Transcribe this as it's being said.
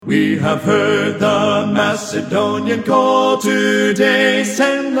We have heard the Macedonian call today.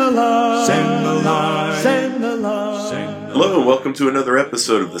 Send the light, send the light, send the light. Hello and welcome to another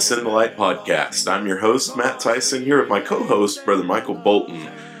episode of the Send the Light podcast. I'm your host, Matt Tyson, here with my co-host, Brother Michael Bolton.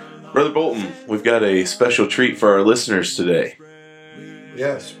 Brother Bolton, we've got a special treat for our listeners today.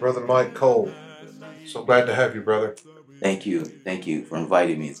 Yes, Brother Mike Cole. So glad to have you, brother. Thank you for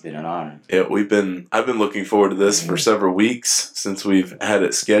inviting me. It's been an honor. Yeah, I've been looking forward to this for several weeks since we've had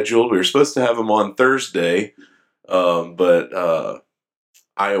it scheduled. We were supposed to have them on Thursday, but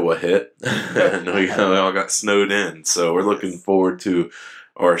Iowa hit, and we all got snowed in. So we're looking forward to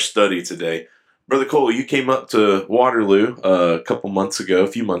our study today. Brother Cole, you came up to Waterloo a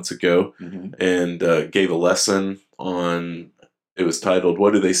few months ago, and gave a lesson on. It was titled,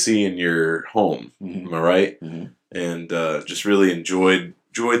 "What Do They See in Your Home?" Am I right? And just really enjoyed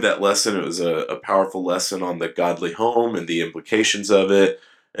that lesson. It was a powerful lesson on the godly home and the implications of it.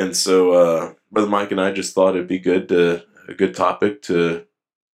 And so Brother Mike and I just thought it'd be a good topic to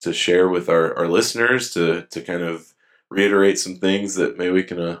share with our listeners to kind of reiterate some things that maybe we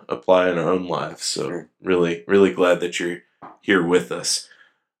can apply in our own lives. So really, really glad that you're here with us.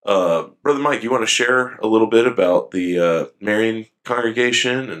 Brother Mike, you want to share a little bit about the Marian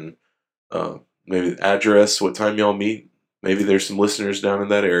congregation and maybe the address, what time y'all meet? Maybe there's some listeners down in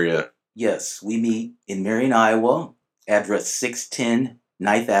that area. Yes, we meet in Marion, Iowa, address 610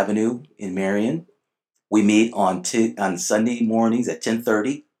 9th Avenue in Marion. We meet on Sunday mornings at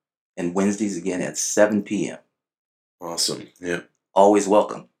 10:30 and Wednesdays again at 7 p.m. Awesome. Yeah. Always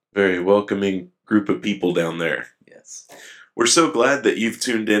welcome. Very welcoming group of people down there. Yes. We're so glad that you've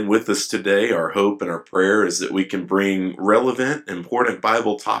tuned in with us today. Our hope and our prayer is that we can bring relevant, important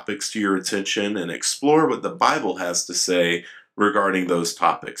Bible topics to your attention and explore what the Bible has to say regarding those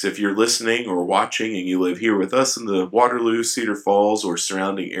topics. If you're listening or watching and you live here with us in the Waterloo, Cedar Falls, or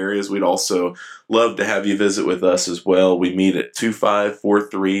surrounding areas, we'd also love to have you visit with us as well. We meet at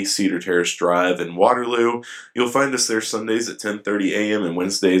 2543 Cedar Terrace Drive in Waterloo. You'll find us there Sundays at 10:30 a.m. and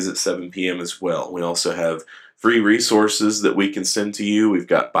Wednesdays at 7 p.m. as well. We also have free resources that we can send to you. We've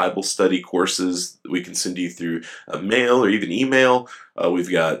got Bible study courses that we can send you through mail or even email. We've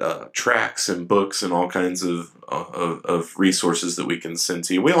got tracts and books and all kinds of resources that we can send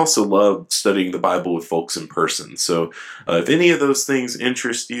to you. We also love studying the Bible with folks in person. So if any of those things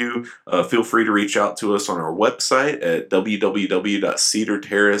interest you, feel free to reach out to us on our website at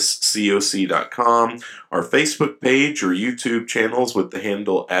www.cedarterracecoc.com, our Facebook page or YouTube channels with the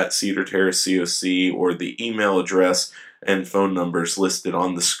handle at Cedar Terrace COC, or the email address and phone numbers listed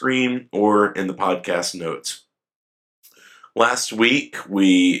on the screen or in the podcast notes. Last week,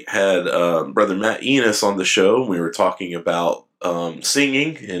 we had Brother Matt Enos on the show. We were talking about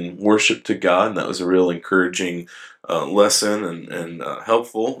singing and worship to God, and that was a real encouraging lesson and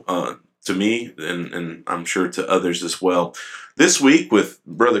helpful to me, and I'm sure to others as well. This week, with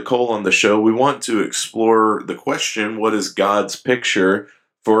Brother Cole on the show, we want to explore the question, what is God's picture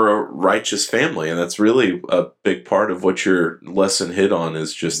for a righteous family? And that's really a big part of what your lesson hit on,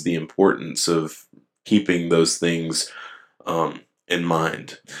 is just the importance of keeping those things in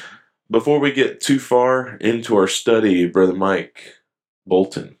mind. Before we get too far into our study, Brother Mike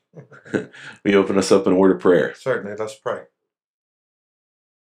Bolton, will you open us up in a word of prayer? Certainly, let's pray.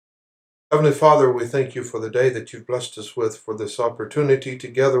 Heavenly Father, we thank you for the day that you've blessed us with, for this opportunity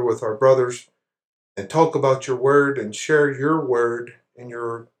together with our brothers and talk about your word and share your word and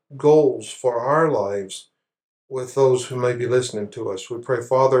your goals for our lives with those who may be listening to us. We pray,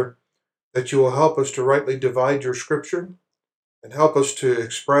 Father, that you will help us to rightly divide your scripture and help us to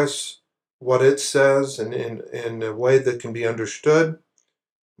express what it says in a way that can be understood.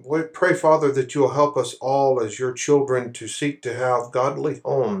 We pray, Father, that you will help us all as your children to seek to have godly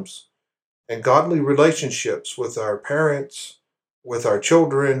homes and godly relationships with our parents, with our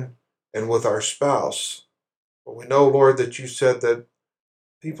children, and with our spouse. But we know, Lord, that you said that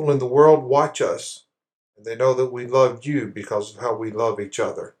people in the world watch us, and they know that we love you because of how we love each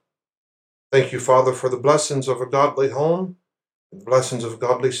other. Thank you, Father, for the blessings of a godly home and the blessings of a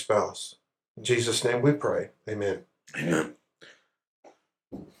godly spouse. In Jesus' name we pray. Amen. Amen.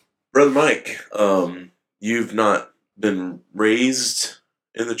 Brother Mike, you've not been raised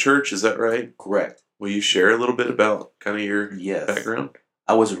in the church, is that right? Correct. Will you share a little bit about kind of your background?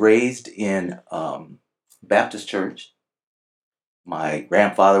 I was raised in Baptist church. My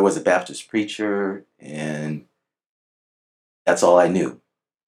grandfather was a Baptist preacher, and that's all I knew.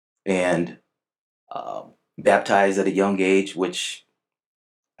 And baptized at a young age, which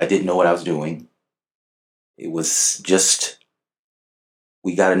I didn't know what I was doing. It was just,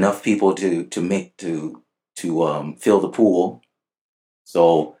 we got enough people to fill the pool.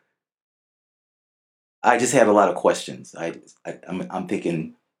 So I just had a lot of questions. I'm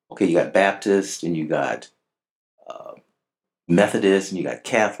thinking, okay, you got Baptist and you got uh, Methodist and you got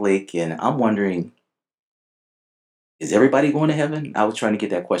Catholic, and I'm wondering, is everybody going to heaven? I was trying to get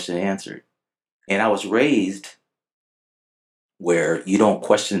that question answered, and I was raised where you don't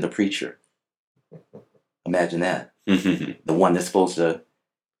question the preacher. Imagine that. The one that's supposed to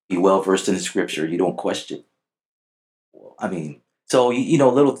be well versed in the scripture, you don't question. Well, I mean, so you know,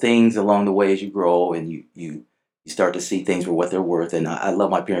 little things along the way as you grow, and you start to see things for what they're worth. And I love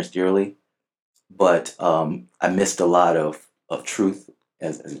my parents dearly, but I missed a lot of truth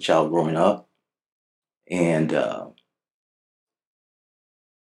as a child growing up, and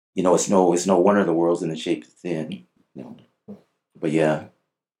you know, it's no wonder the world's in the shape it's in. You know, but yeah,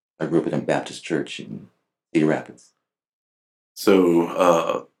 I grew up in a Baptist church in Cedar Rapids.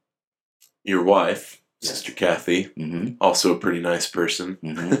 So, your wife, Sister Kathy, Mm-hmm. also a pretty nice person.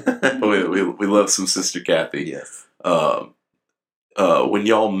 Mm-hmm. we love some Sister Kathy. Yes. When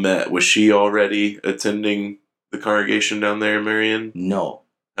y'all met, was she already attending the congregation down there in Marion? No.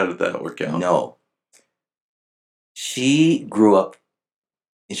 How did that work out? No. She grew up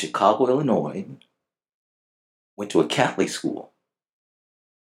in Chicago, Illinois, went to a Catholic school.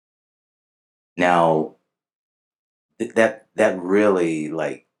 Now, that really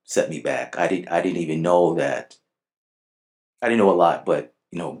like set me back. I didn't even know that. I didn't know a lot, but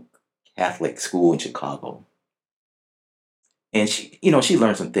you know, Catholic school in Chicago. And she, you know, she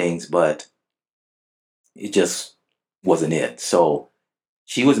learned some things, but it just wasn't it. So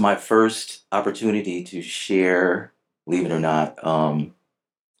she was my first opportunity to share, believe it or not,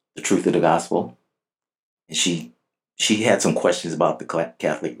 the truth of the gospel. And she had some questions about the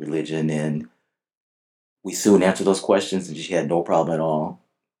Catholic religion, and we soon answered those questions, and she had no problem at all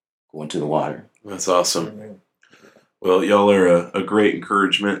going to the water. That's awesome. Amen. Well, y'all are a great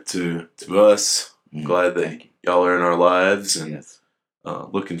encouragement to us. Glad that Thank you. y'all are in our lives, and Yes.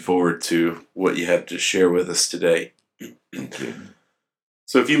 looking forward to what you have to share with us today. Thank you.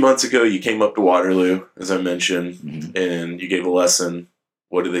 So a few months ago, you came up to Waterloo, as I mentioned, Mhm. and you gave a lesson.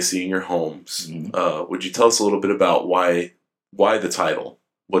 What do they see in your homes? Mhm. Would you tell us a little bit about why the title?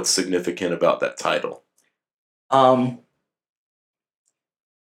 What's significant about that title?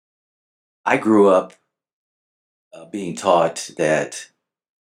 I grew up being taught that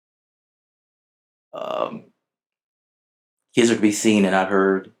kids are to be seen and not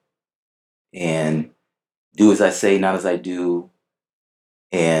heard, and do as I say, not as I do,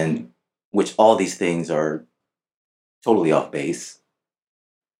 and which all these things are totally off base.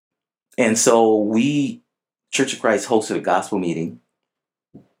 And so we, Church of Christ, hosted a gospel meeting.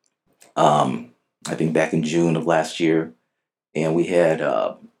 I think back in June of last year, and we had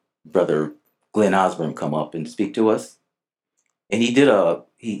Brother Glenn Osborne come up and speak to us, and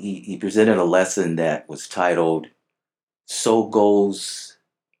he presented a lesson that was titled "So Goes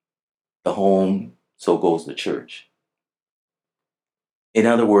the Home, So Goes the Church." In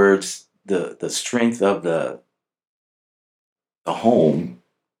other words, the strength of the home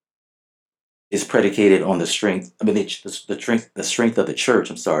is predicated on the strength. I mean, the strength of the church.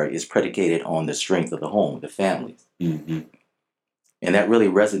 I'm sorry, is predicated on the strength of the home, the families, Mm-hmm. and that really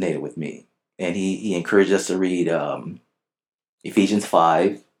resonated with me. And he encouraged us to read Ephesians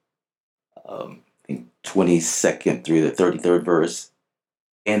 5, I think 22nd through the 33rd verse.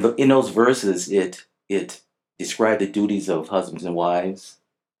 And in those verses, it described the duties of husbands and wives,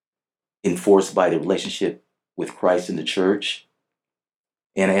 enforced by the relationship with Christ and the church.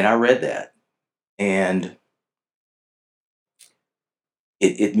 And I read that, and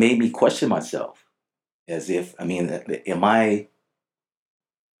it made me question myself, as if, I mean, am I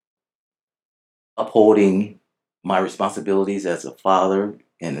upholding my responsibilities as a father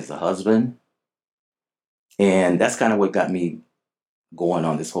and as a husband? And that's kind of what got me going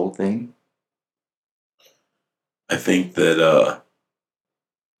on this whole thing. I think that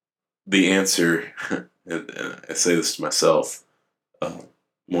the answer, and I say this to myself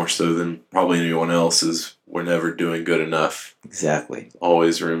more so than probably anyone else, is we're never doing good enough. Exactly.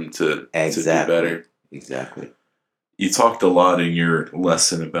 Always room to do better. Exactly. You talked a lot in your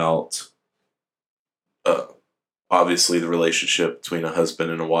lesson about obviously the relationship between a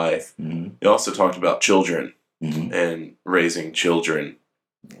husband and a wife. Mm-hmm. You also talked about children Mm-hmm. and raising children.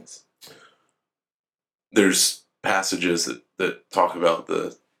 Yes. There's passages that talk about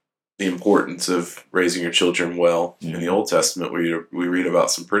the importance of raising your children well. In the Old Testament, we read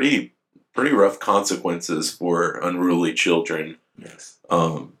about some pretty rough consequences for unruly children. Yes.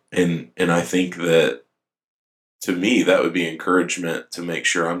 And I think that, to me, that would be encouragement to make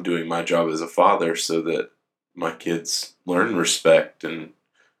sure I'm doing my job as a father so that my kids learn respect and,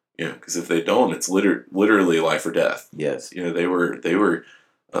 You know, because if they don't, it's literally life or death. Yes. You know, they were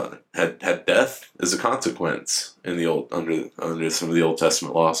had death as a consequence in the old under some of the Old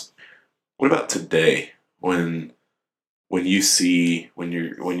Testament laws. What about today when you see when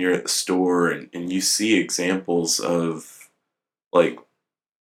you're at the store and you see examples of like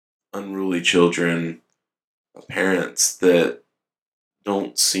unruly children, parents that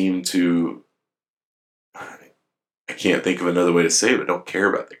don't seem to, I can't think of another way to say it, but don't care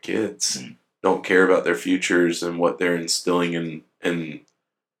about their kids, don't care about their futures and what they're instilling in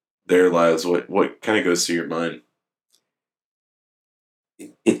their lives. What kind of goes through your mind?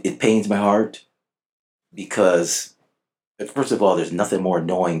 It pains my heart because, first of all, there's nothing more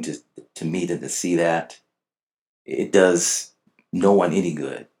annoying to me than to see that. It does no one any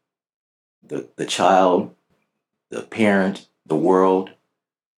good. The child, the parent, the world,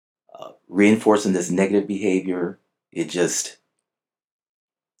 reinforcing this negative behavior. It's just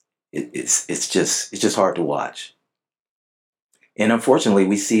hard to watch. And unfortunately,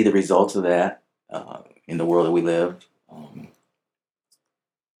 we see the results of that in the world that we live.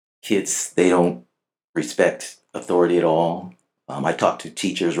 Kids, they don't respect authority at all. I talk to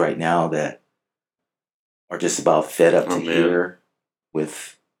teachers right now that are just about fed up to hear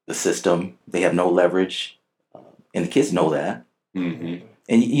with the system. They have no leverage, and the kids know that. Mm-hmm.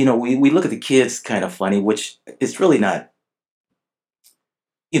 And you know, we look at the kids kind of funny, which is really not.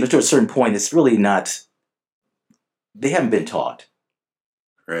 You know, to a certain point, it's really not. They haven't been taught.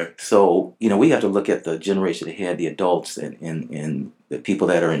 Correct. So you know, we have to look at the generation ahead, the adults, and the people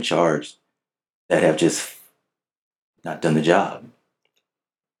that are in charge that have just not done the job,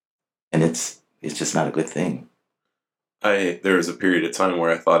 and it's just not a good thing. There was a period of time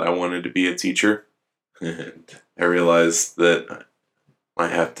where I thought I wanted to be a teacher, and I realized that I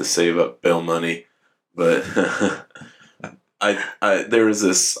have to save up bail money, but there was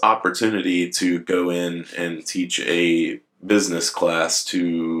this opportunity to go in and teach a business class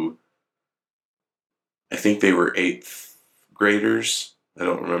to, I think they were 8th graders. I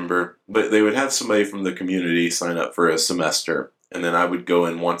don't remember, but they would have somebody from the community sign up for a semester, and then I would go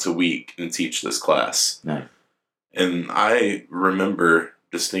in once a week and teach this class. Nice. And I remember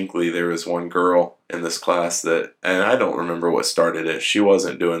distinctly there was one girl in this class that, and I don't remember what started it. She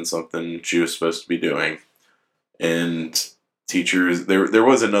wasn't doing something she was supposed to be doing. And teachers, there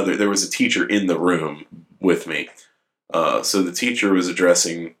was a teacher in the room with me. So the teacher was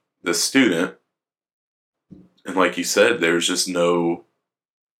addressing the student. And like you said, the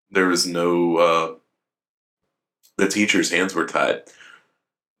teacher's hands were tied.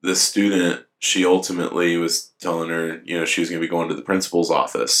 The student, she ultimately was telling her, you know, she was going to be going to the principal's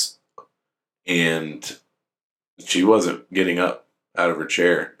office. And she wasn't getting up out of her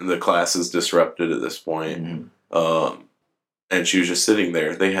chair. And the class is disrupted at this point. Mm-hmm. And she was just sitting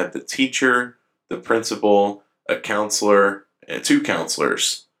there. They had the teacher, the principal, a counselor, and 2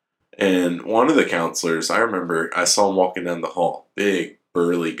 counselors. And one of the counselors, I remember, I saw him walking down the hall. Big,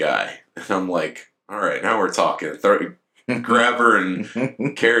 burly guy. And I'm like, all right, now we're talking. Grab her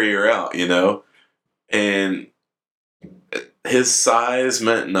and carry her out, you know? And his size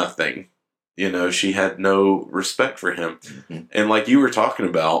meant nothing. You know, she had no respect for him. Mm-hmm. And like you were talking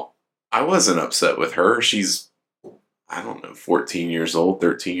about, I wasn't upset with her. She's, I don't know, 14 years old,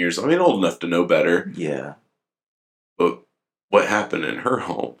 13 years old. I mean, old enough to know better. Yeah. But what happened in her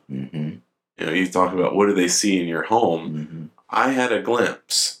home? Mm-hmm. You know, you talk about what do they see in your home? Mm-hmm. I had a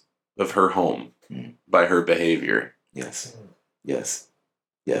glimpse of her home by her behavior. Yes. Yes.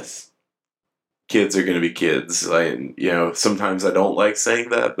 Yes. Kids are going to be kids. Sometimes I don't like saying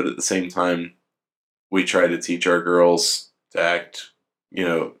that, but at the same time, we try to teach our girls to act, you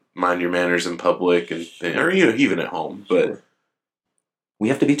know, mind your manners in public or, you know, even at home. But sure. We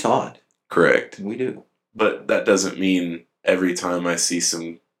have to be taught. Correct. We do. But that doesn't mean every time I see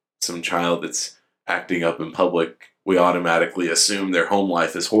some child that's acting up in public, we automatically assume their home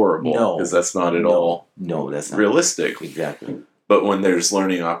life is horrible. No. Because that's not at all that's not realistic. Exactly. But when there's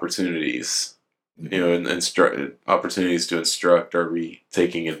learning opportunities, you know, and opportunities to instruct, are we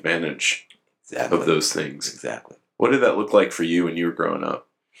taking advantage of those things? Exactly. What did that look like for you when you were growing up?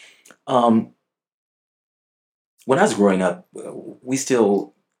 When I was growing up, we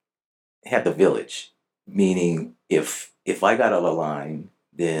still had the village, meaning if I got out of line,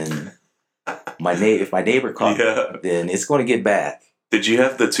 then if my neighbor caught me, then it's going to get back. Did you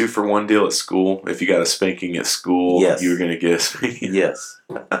have the 2-for-1 deal at school? If you got a spanking at school, yes. You were going to get a spanking. Yes.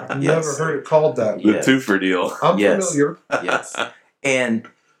 I've never heard it called that. The 2-for deal. I'm familiar. Yes. And,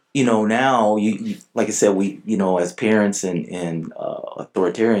 you know, now, you like I said, we, you know, as parents and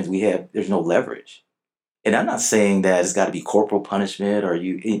authoritarians, there's no leverage. And I'm not saying that it's got to be corporal punishment or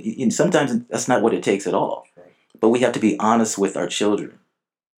sometimes that's not what it takes at all. But we have to be honest with our children.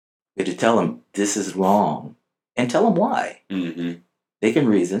 We have to tell them this is wrong and tell them why. Mm-hmm. They can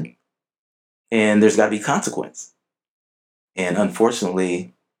reason, and there's got to be consequence. And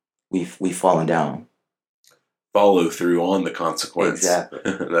unfortunately, we've fallen down. Follow through on the consequence. Exactly.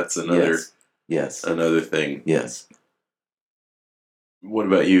 That's another Yes. another thing. Yes. What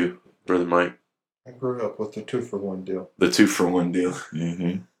about you, Brother Mike? I grew up with the 2-for-1 deal. The 2-for-1 deal.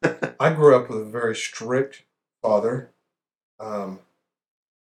 Mm-hmm. I grew up with a very strict father, a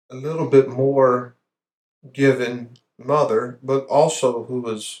little bit more given mother, but also who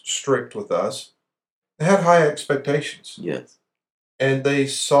was strict with us. They had high expectations, Yes. and they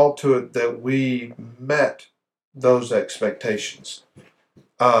saw to it that we met those expectations,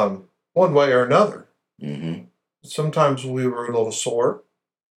 one way or another. Mm-hmm. Sometimes we were a little sore.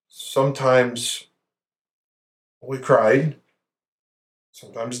 Sometimes we cried.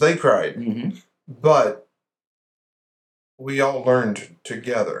 Sometimes they cried. Mm-hmm. But we all learned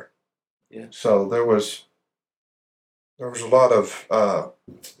together. Yeah. So there was a lot of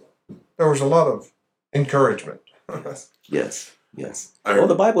encouragement. Yes. Yes. I- Well,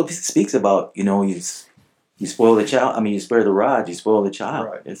 the Bible speaks about, you spoil the child. I mean, you spare the rod, you spoil the child.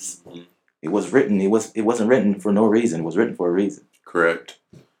 Right. It was written. It wasn't written for no reason. It was written for a reason. Correct.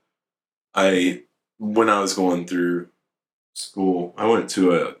 When I was going through school, I went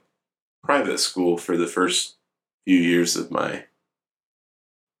to a private school for the first few years of my,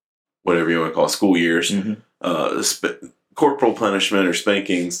 whatever you want to call it, school years. Mm-hmm. Corporal punishment or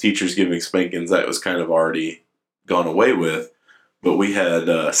spankings, teachers giving spankings, that was kind of already gone away with. But we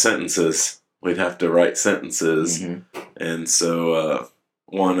had sentences. We'd have to write sentences. Mm-hmm. And so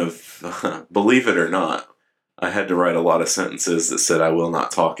believe it or not, I had to write a lot of sentences that said, "I will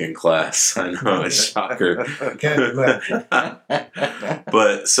not talk in class." I know, it's a shocker. I can't imagine.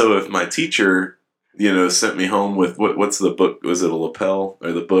 But so if my teacher, sent me home with, what's the book? Was it a lapel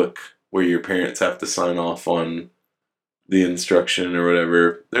or the book where your parents have to sign off on the instruction or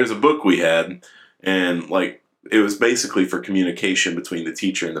whatever? There's a book we had, and it was basically for communication between the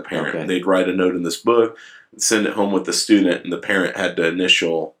teacher and the parent. Okay. They'd write a note in this book, send it home with the student, and the parent had to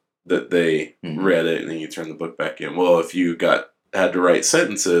initial that they read it, and then you turn the book back in. Well, if you had to write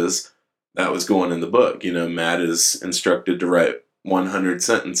sentences, that was going in the book. Matt is instructed to write 100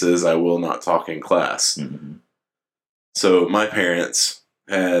 sentences. I will not talk in class. Mm-hmm. So my parents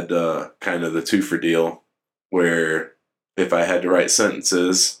had kind of the 2-for deal, where if I had to write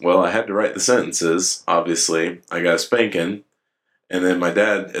sentences, well, I had to write the sentences. Obviously, I got a spanking. And then my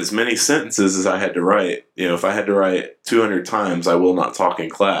dad, as many sentences as I had to write, if I had to write 200 times, I will not talk in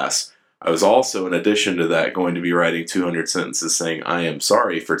class. I was also, in addition to that, going to be writing 200 sentences saying, "I am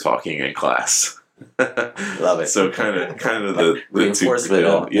sorry for talking in class." Love it. So kind of the Reinforcement.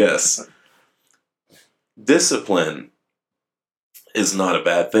 deal. Yes. Discipline is not a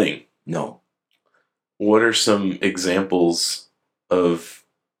bad thing. No. What are some examples of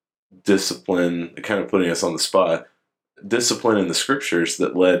discipline, kind of putting us on the spot, discipline in the scriptures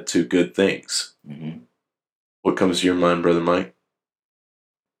that led to good things? Mm-hmm. What comes to your mind, Brother Mike?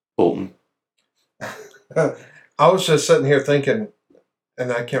 Bolton? I was just sitting here thinking,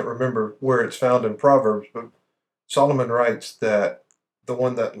 and I can't remember where it's found in Proverbs, but Solomon writes that the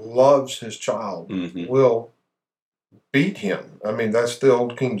one that loves his child Mm-hmm. will beat him. I mean, that's the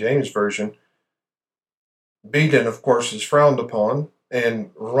old King James Version. Beaten, of course, is frowned upon, and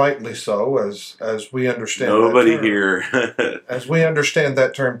rightly so, as we understand. Nobody that term. here. As we understand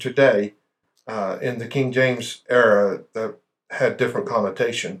that term today, in the King James era, that had different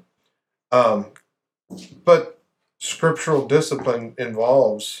connotation. But scriptural discipline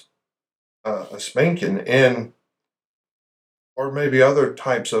involves a spanking or maybe other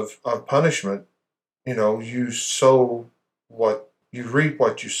types of punishment. You sow you reap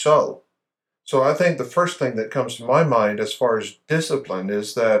what you sow. So I think the first thing that comes to my mind as far as discipline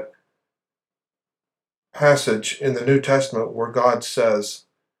is that passage in the New Testament where God says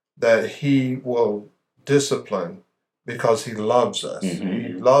that He will discipline because He loves us. Mm-hmm.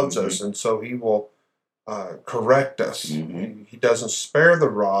 He loves us, and so He will correct us. Mm-hmm. He doesn't spare the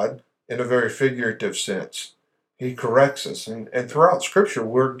rod in a very figurative sense. He corrects us. And throughout Scripture,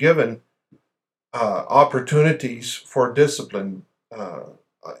 we're given opportunities for discipline,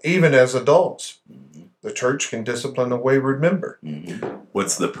 even as adults. Mm-hmm. The church can discipline a wayward member. Mm-hmm.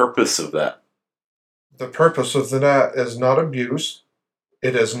 What's the purpose of that? The purpose of that is not abuse.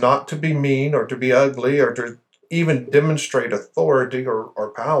 It is not to be mean or to be ugly or to even demonstrate authority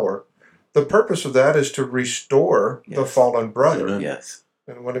or power. The purpose of that is to restore the Yes. fallen brother. Amen. Yes.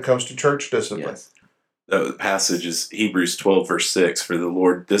 And when it comes to church discipline. Yes. passage is Hebrews 12, verse 6. For the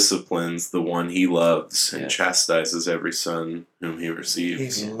Lord disciplines the one he loves and Yes. chastises every son whom he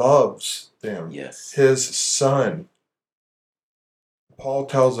receives. He loves them. Yes. His son. Paul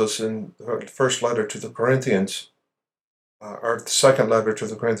tells us in the first letter to the Corinthians, or the second letter to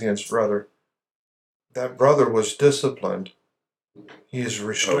the Corinthians, rather, that brother was disciplined. He is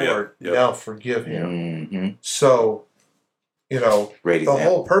restored. Yep. Now forgive him. Mm-hmm. So, Great the example.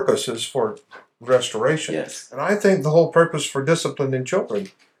 whole purpose is for restoration. Yes. And I think the whole purpose for disciplining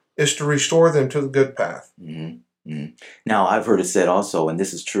children is to restore them to the good path. Mm-hmm. Mm-hmm. Now, I've heard it said also, and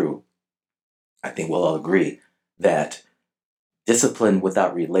this is true, I think we'll all agree, that discipline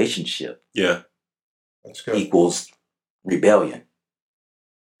without relationship Yeah. That's good. equals rebellion.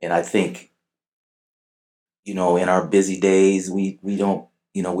 And I think, in our busy days, we don't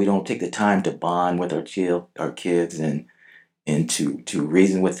take the time to bond with our kids and to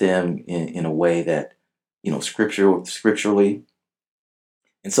reason with them in a way that, scripturally.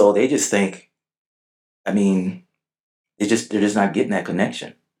 And so they just think, they're just not getting that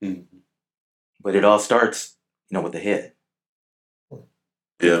connection. Mhm. But it all starts, with the head,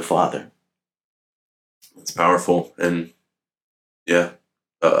 Yeah. the father. It's powerful. And yeah.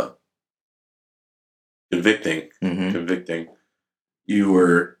 Convicting. Mm-hmm. Convicting. You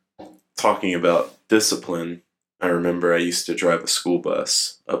were talking about discipline. I remember I used to drive a school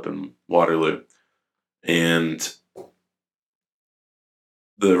bus up in Waterloo, and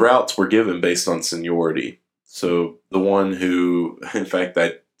the routes were given based on seniority. So the one who, in fact,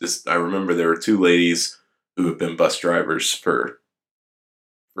 I remember there were two ladies who have been bus drivers for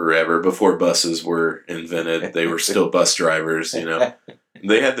forever. Before buses were invented, they were still bus drivers,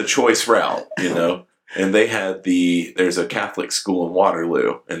 They had the choice route, and they had there's a Catholic school in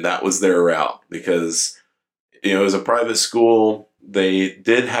Waterloo, and that was their route because, it was a private school. They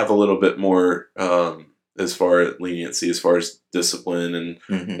did have a little bit more as far as leniency, as far as discipline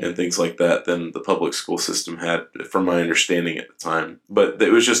and things like that than the public school system had, from my understanding at the time. But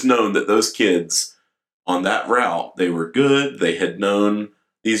it was just known that those kids on that route, they were good. They had known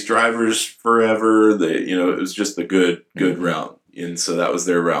these drivers forever. It was just the good route. And so that was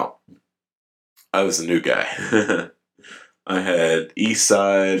their route. I was the new guy. I had East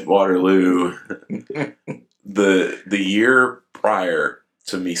Side, Waterloo. The year prior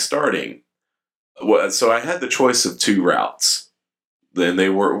to me starting, so I had the choice of two routes. Then they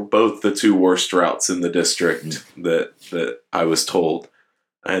were both the two worst routes in the district that I was told.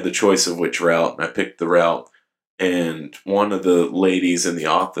 I had the choice of which route, and I picked the route. And one of the ladies in the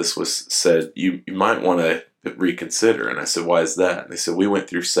office said, you might want to reconsider. And I said, why is that? And they said, we went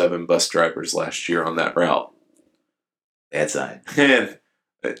through 7 bus drivers last year on that route. Bad sign. And,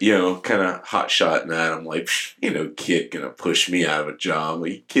 kind of hot shot that. I'm like, kid gonna push me out of a job. Are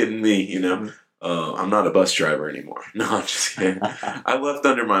you kidding me? I'm not a bus driver anymore. No, I'm just kidding. I left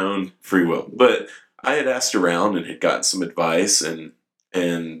under my own free will. But I had asked around and had gotten some advice, and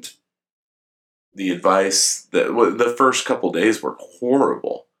the advice that the first couple days were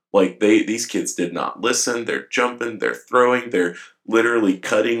horrible. Like these kids did not listen. They're jumping, they're throwing, they're literally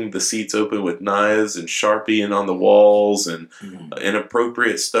cutting the seats open with knives and Sharpieing on the walls, and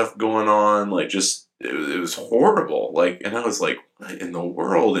inappropriate stuff going on. Like, just it was horrible. Like, and I was like, what in the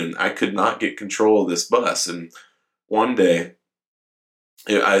world? And I could not get control of this bus. And one day,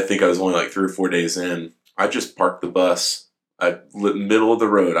 I think I was only like 3 or 4 days in, I just parked the bus. Middle of the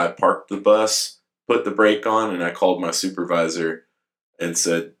road, I parked the bus, put the brake on, and I called my supervisor and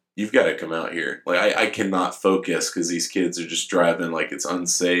said, you've got to come out here. Like, I cannot focus because these kids are just driving like it's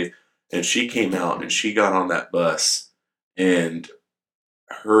unsafe. And she came out and she got on that bus, and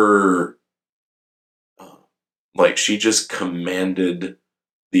her, she just commanded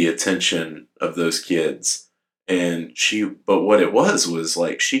the attention of those kids. And but what it was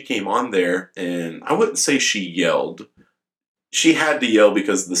like, she came on there, and I wouldn't say she yelled. She had to yell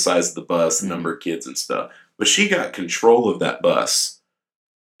because of the size of the bus, the number of kids and stuff. But she got control of that bus.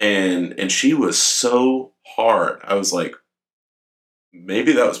 And she was so hard. I was like,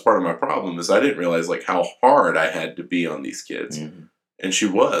 maybe that was part of my problem, is I didn't realize like how hard I had to be on these kids. Mm-hmm. And she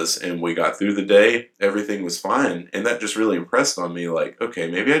was. And we got through the day. Everything was fine. And that just really impressed on me, like, okay,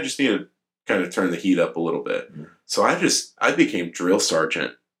 maybe I just need to kind of turn the heat up a little bit. Mm-hmm. So I became drill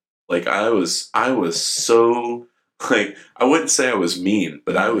sergeant. Like, I was so, like, I wouldn't say I was mean,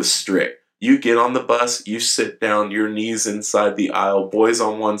 but I was strict. You get on the bus, you sit down, your knees inside the aisle, boys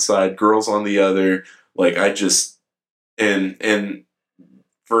on one side, girls on the other. Like, I just, and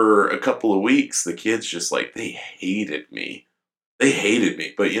for a couple of weeks, the kids just, like, they hated me. They hated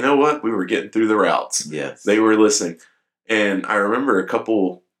me. But you know what? We were getting through the routes. Yes. They were listening. And I remember a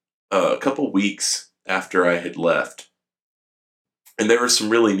couple weeks after I had left. And there were some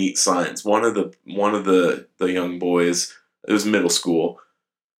really neat signs. One of the young boys, it was middle school,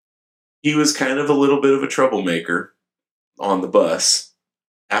 he was kind of a little bit of a troublemaker on the bus.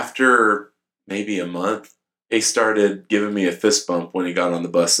 After maybe a month, he started giving me a fist bump when he got on the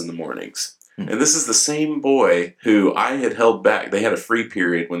bus in the mornings. And this is the same boy who I had held back. They had a free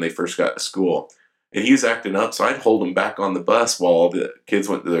period when they first got to school. And he was acting up, so I'd hold him back on the bus while all the kids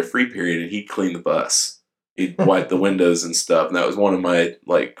went to their free period, and he'd clean the bus. He'd wipe the windows and stuff. And that was one of my,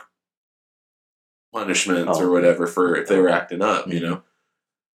 like, punishments or whatever for if they were acting up, you know.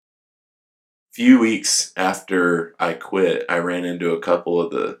 Few weeks after I quit, I ran into a couple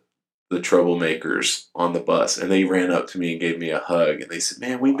of the troublemakers on the bus, and they ran up to me and gave me a hug, and they said,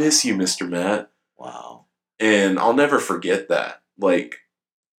 "Man, we miss you, Mr. Matt." Wow. And I'll never forget that. Like,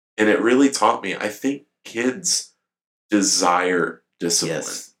 and it really taught me, I think kids desire discipline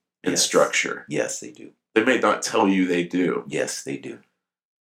and structure. Yes, they do. They may not tell you they do. Yes, they do.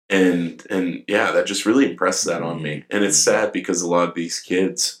 And yeah, that just really impressed that on me. And it's sad because a lot of these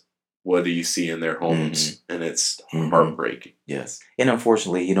kids, what do you see in their homes? And it's heartbreaking. Yes. And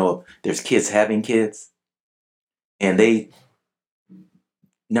unfortunately, you know, there's kids having kids, and they,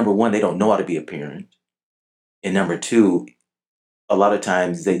 number one, they don't know how to be a parent. And number two, a lot of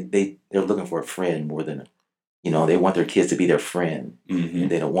times they're looking for a friend more than, you know, they want their kids to be their friend. And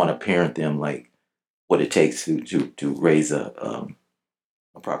they don't want to parent them like what it takes to raise a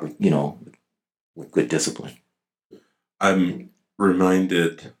proper, you know, with good discipline. I'm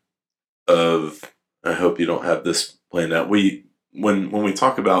reminded of, I hope you don't have this planned out. When we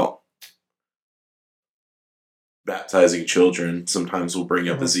talk about baptizing children, sometimes we'll bring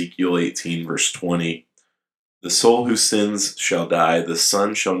up Ezekiel 18 verse 20. The soul who sins shall die. The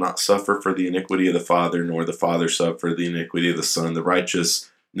son shall not suffer for the iniquity of the father, nor the father suffer for the iniquity of the son. The righteousness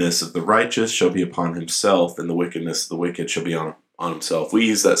of the righteous shall be upon himself, and the wickedness of the wicked shall be on himself. We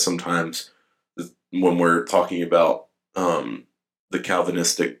use that sometimes when we're talking about the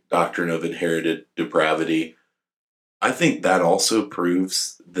Calvinistic doctrine of inherited depravity. I think that also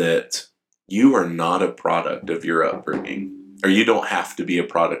proves that you are not a product of your upbringing, or you don't have to be a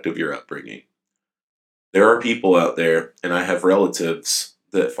product of your upbringing. There are people out there, and I have relatives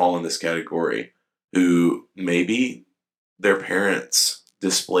that fall in this category, who maybe their parents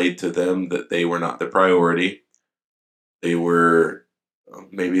displayed to them that they were not the priority. They were,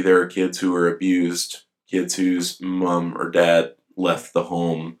 maybe there are kids who were abused, kids whose mom or dad left the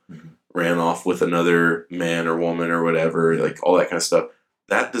home, ran off with another man or woman or whatever, like all that kind of stuff.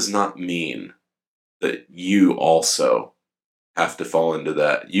 That does not mean that you also have to fall into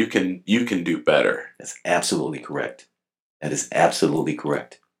that. You can do better. That's absolutely correct. That is absolutely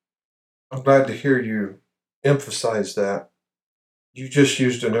correct. I'm glad to hear you emphasize that. You just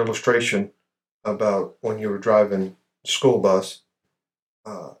used an illustration about when you were driving school bus,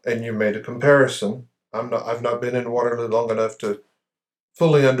 and you made a comparison. I've not been in Waterloo long enough to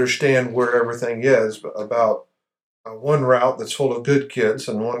fully understand where everything is, but about one route that's full of good kids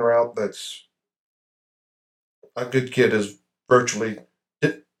and one route that's a good kid is virtually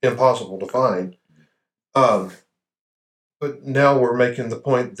impossible to find. But now we're making the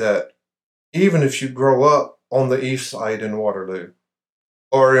point that even if you grow up on the east side in Waterloo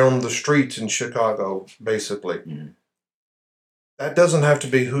or on the streets in Chicago, basically, that doesn't have to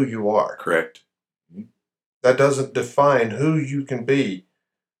be who you are. Correct. That doesn't define who you can be.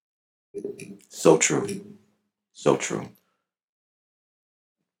 So true. So true.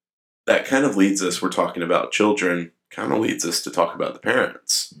 That kind of leads us, we're talking about children, kind of leads us to talk about the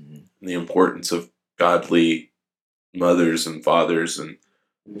parents and the importance of godly mothers and fathers and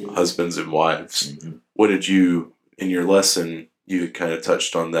husbands and wives. What did you, in your lesson, you kind of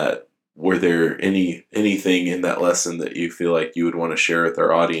touched on that. Were there anything in that lesson that you feel like you would want to share with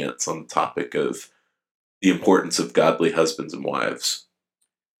our audience on the topic of the importance of godly husbands and wives?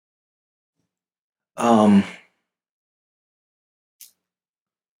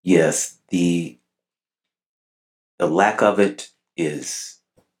 Yes, the lack of it is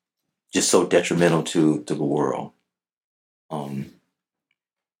just so detrimental to the world.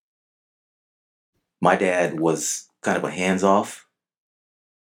 My dad was kind of a hands-off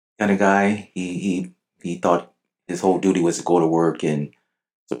kind of guy. He thought his whole duty was to go to work and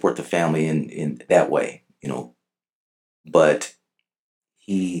support the family in that way, you know. But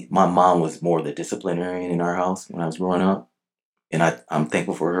my mom was more the disciplinarian in our house when I was growing up. And I'm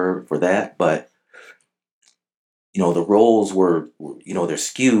thankful for her for that. But, you know, the roles were, you know, they're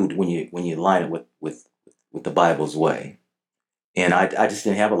skewed when you line it with the Bible's way. And I just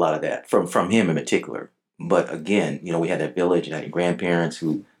didn't have a lot of that from him in particular. But again, you know, we had a village and I had grandparents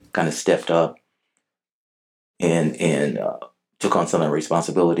who kind of stepped up. and took on some of the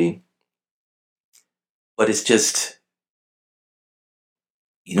responsibility. But it's just,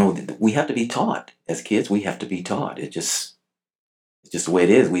 we have to be taught as kids. We have to be taught. It's just the way it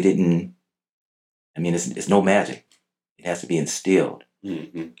is. We didn't. I mean, it's no magic. It has to be instilled.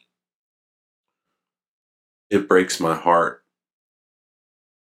 Mm-hmm. It breaks my heart.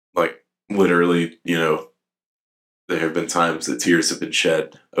 Like, literally, there have been times that tears have been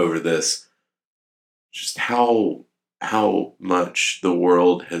shed over this. Just how much the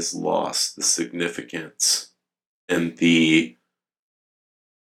world has lost the significance and the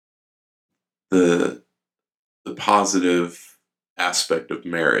positive aspect of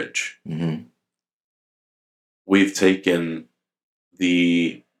marriage. Mm-hmm. We've taken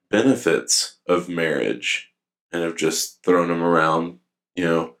the benefits of marriage and have just thrown them around,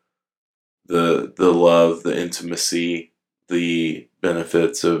 the love, the intimacy, the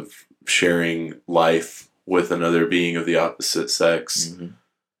benefits of sharing life with another being of the opposite sex.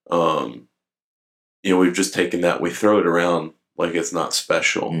 Mm-hmm. We've just taken that, we throw it around like it's not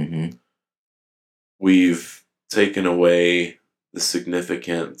special. Mm-hmm. We've taken away the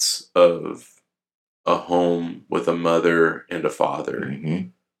significance of a home with a mother and a father. Mm-hmm.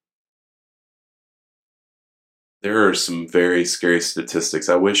 There are some very scary statistics.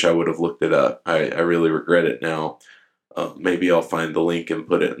 I wish I would have looked it up. I really regret it now. Maybe I'll find the link and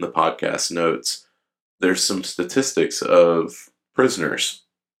put it in the podcast notes. There's some statistics of prisoners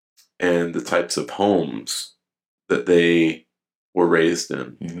and the types of homes that they were raised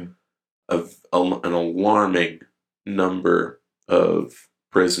in. Mm-hmm. Of an alarming number of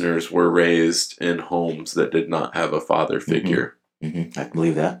prisoners were raised in homes that did not have a father figure. Mm-hmm. I can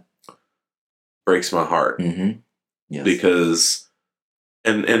believe that. Breaks my heart. Mm-hmm. Yes. Because,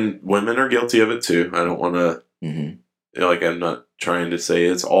 and women are guilty of it too. I don't want to, mm-hmm. I'm not trying to say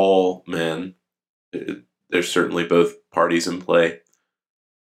it's all men. There's certainly both parties in play.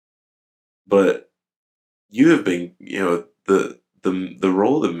 But you have been, the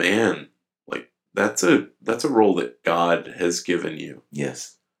role of the man, like that's a role that God has given you.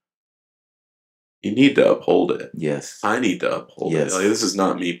 Yes. You need to uphold it. Yes. I need to uphold Yes. it. Like, this is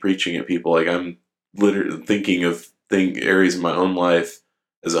not me preaching at people. Like, I'm literally thinking of areas in my own life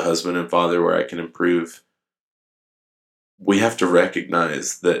as a husband and father where I can improve. We have to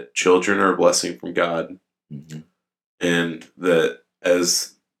recognize that children are a blessing from God, mm-hmm. and that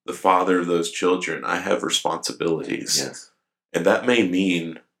as the father of those children, I have responsibilities. Yes. And that may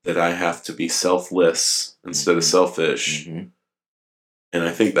mean that I have to be selfless instead of selfish. Mm-hmm. And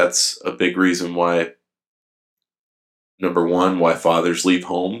I think that's a big reason why, number one, why fathers leave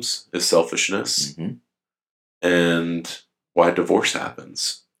homes is selfishness. Mm-hmm. And why divorce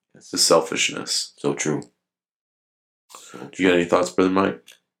happens is selfishness. So true. You got any thoughts, Brother Mike?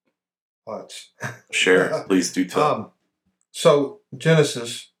 Lots. Share. Please do tell. So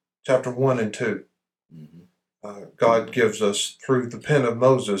Genesis chapter 1 and 2, Mm-hmm. God gives us, through the pen of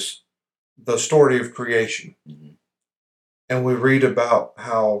Moses, the story of creation. Mm-hmm. And we read about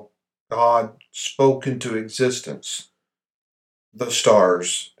how God spoke into existence the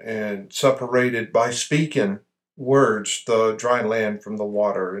stars and separated by speaking words the dry land from the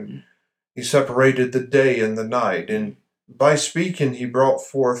water. And he separated the day and the night. And by speaking, he brought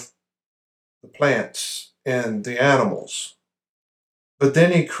forth the plants and the animals. But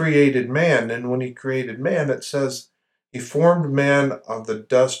then he created man. And when he created man, it says he formed man of the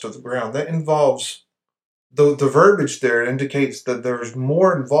dust of the ground. That involves, the verbiage there indicates that there's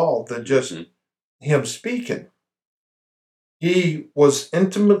more involved than just him speaking. He was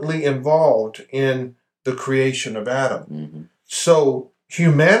intimately involved in the creation of Adam. Mm-hmm. So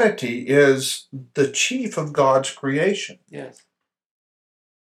humanity is the chief of God's creation. Yes.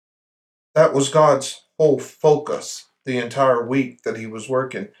 That was God's whole focus the entire week that he was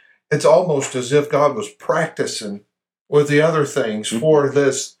working. It's almost as if God was practicing with the other things for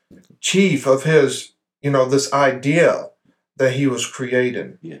this chief of his, this idea that he was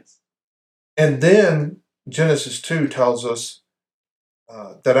creating. Yes. And then Genesis 2 tells us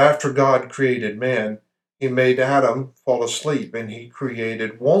that after God created man, he made Adam fall asleep and he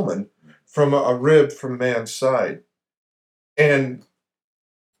created woman from a rib from man's side. And,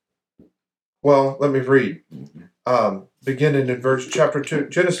 well, let me read. Beginning in chapter 2,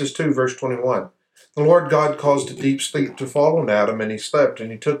 Genesis 2, verse 21. The Lord God caused a deep sleep to fall on Adam, and he slept,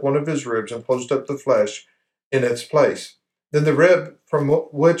 and he took one of his ribs and closed up the flesh in its place. Then the rib from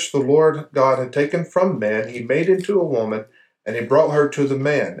which the Lord God had taken from man, he made into a woman, and he brought her to the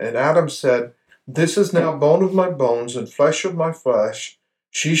man. And Adam said, This is now bone of my bones and flesh of my flesh.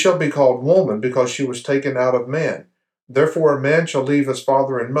 She shall be called woman, because she was taken out of man. Therefore a man shall leave his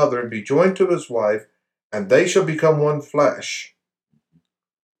father and mother and be joined to his wife, and they shall become one flesh.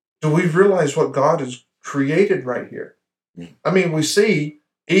 Do we realize what God has created right here? I mean, we see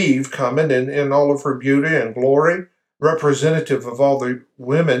Eve coming in all of her beauty and glory, representative of all the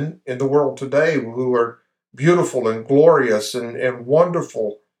women in the world today who are beautiful and glorious and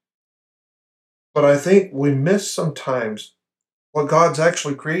wonderful. But I think we miss sometimes what God's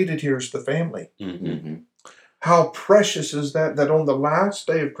actually created here is the family. Mm-hmm. How precious is that on the last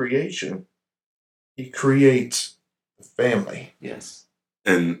day of creation, He creates the family. Yes.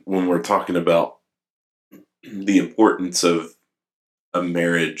 And when we're talking about the importance of a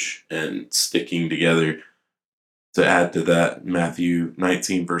marriage and sticking together, to add to that, Matthew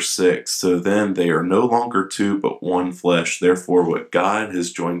 19, verse 6, so then they are no longer two, but one flesh. Therefore, what God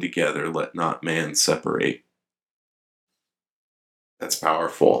has joined together, let not man separate. That's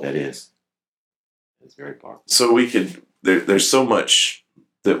powerful. That is. It's very powerful. So we could, there's so much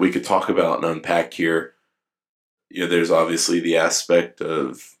that we could talk about and unpack here. You know, there's obviously the aspect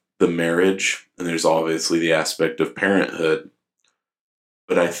of the marriage, and there's obviously the aspect of parenthood.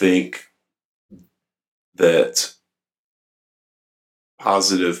 But I think that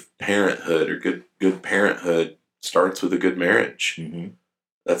positive parenthood or good parenthood starts with a good marriage. Mm-hmm.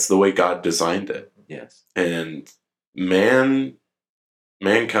 That's the way God designed it. Yes. And mankind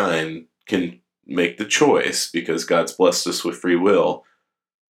can make the choice, because God's blessed us with free will,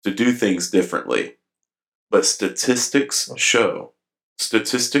 to do things differently. But statistics show,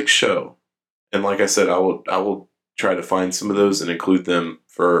 and like I said, I will try to find some of those and include them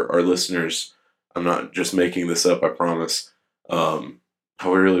for our listeners. I'm not just making this up, I promise. I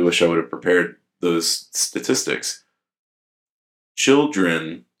really wish I would have prepared those statistics.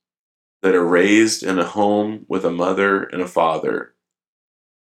 Children that are raised in a home with a mother and a father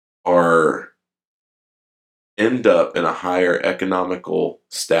end up in a higher economical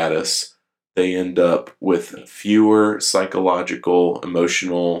status. They end up with fewer psychological,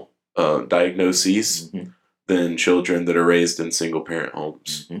 emotional diagnoses than children that are raised in single-parent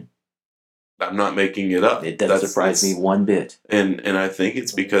homes. Mm-hmm. I'm not making it up. It doesn't surprise me one bit. And I think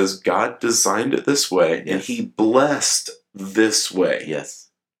it's because God designed it this way, and He blessed this way.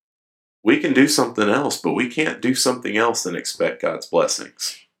 Yes. We can do something else, but we can't do something else and expect God's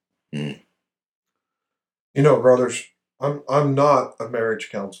blessings. Mm. You know, brothers, I'm not a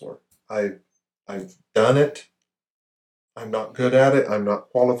marriage counselor. I've done it. I'm not good at it. I'm not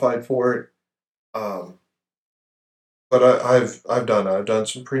qualified for it. But I've done it. I've done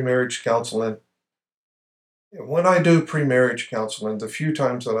some pre-marriage counseling. And when I do pre-marriage counseling, the few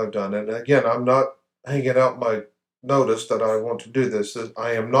times that I've done it, and again, I'm not hanging out my notice that I want to do this.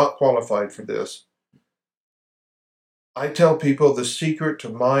 I am not qualified for this. I tell people the secret to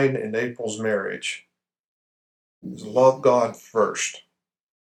mine and April's marriage is love God first.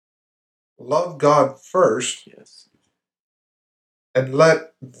 Love God first. Yes. And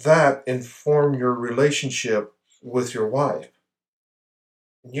let that inform your relationship with your wife.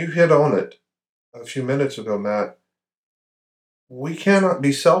 You hit on it a few minutes ago, Matt. We cannot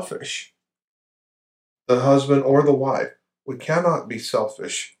be selfish. The husband or the wife. We cannot be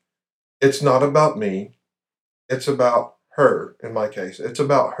selfish. It's not about me. It's about her, in my case. It's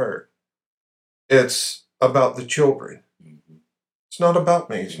about her. It's about the children. It's not about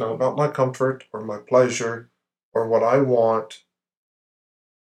me. It's not about my comfort or my pleasure or what I want.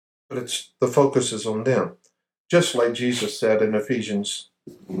 But the focus is on them. Just like Jesus said in Ephesians,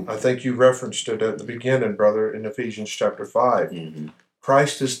 I think you referenced it at the beginning, brother, in Ephesians chapter 5. Mm-hmm.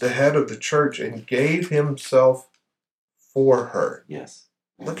 Christ is the head of the church and gave himself for her. Yes.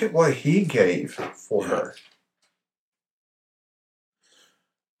 Look at what he gave for her.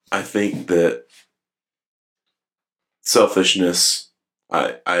 I think that selfishness,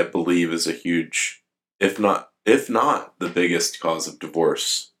 I believe, is a huge, if not the biggest cause of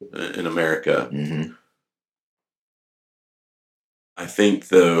divorce in America. Mm-hmm. I think,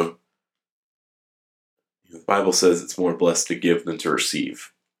 though, the Bible says it's more blessed to give than to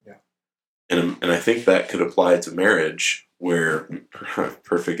receive. Yeah. And I think that could apply to marriage, where,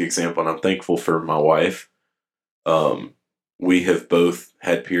 perfect example, and I'm thankful for my wife. We have both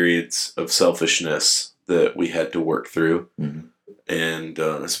had periods of selfishness that we had to work through. Mm-hmm. And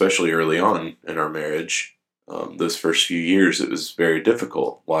especially early on in our marriage, those first few years, it was very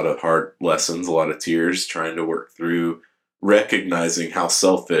difficult. A lot of hard lessons, a lot of tears, trying to work through recognizing how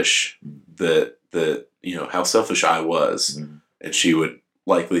selfish how selfish I was. Mm-hmm. And she would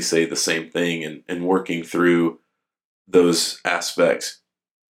likely say the same thing, and working through those aspects.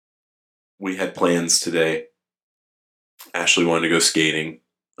 We had plans today. Ashley wanted to go skating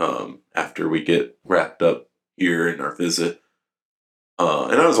after we get wrapped up here in our visit.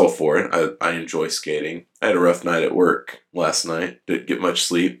 And I was all for it. I enjoy skating. I had a rough night at work last night. Didn't get much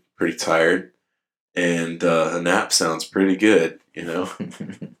sleep. Pretty tired. And a nap sounds pretty good, you know?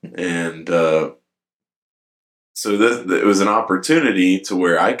 And so it was an opportunity to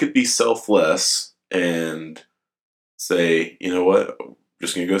where I could be selfless and say, you know what? I'm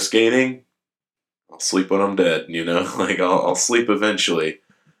just going to go skating. I'll sleep when I'm dead, you know? Like, I'll sleep eventually.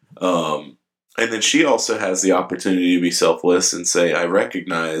 And then she also has the opportunity to be selfless and say, I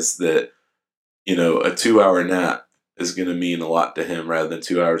recognize that, you know, a 2-hour nap is going to mean a lot to him rather than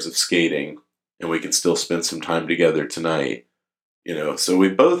 2 hours of skating. And we can still spend some time together tonight. You know, so we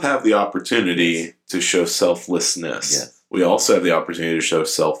both have the opportunity to show selflessness. Yes. We also have the opportunity to show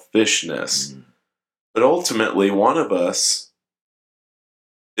selfishness. But ultimately, one of us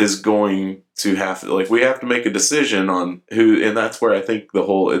is going to have to, like, we have to make a decision on who, and that's where I think the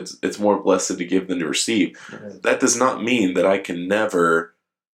whole, it's more blessed to give than to receive. Right. That does not mean that I can never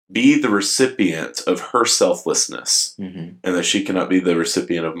be the recipient of her selflessness Mm-hmm. and that she cannot be the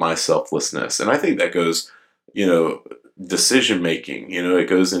recipient of my selflessness. And I think that goes, you know, decision making, you know, it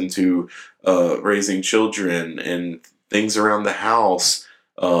goes into raising children and things around the house,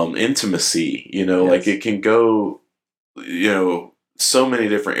 intimacy, you know, Yes. like it can go, you know, so many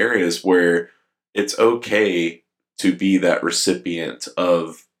different areas where it's okay to be that recipient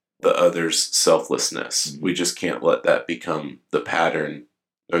of the other's selflessness. Mhm. We just can't let that become the pattern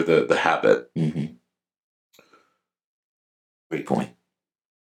or the habit. Mm-hmm. Great point.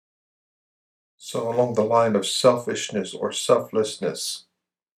 So, along the line of selfishness or selflessness,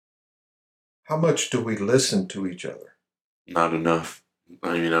 how much do we listen to each other? Not enough.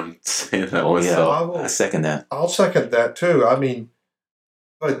 I mean, I'm saying that Oh, yeah. myself. I second that. I'll second that too. I mean,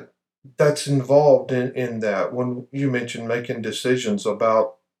 but that's involved in that. When you mentioned making decisions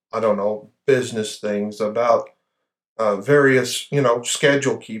about, I don't know, business things, about various, you know,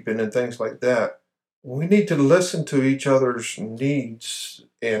 schedule keeping and things like that, we need to listen to each other's needs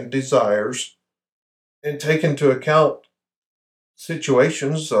and desires and take into account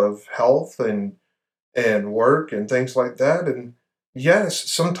situations of health and work and things like that. And yes,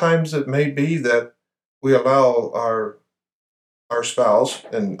 sometimes it may be that we allow our spouse,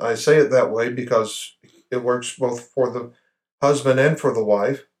 and I say it that way because it works both for the husband and for the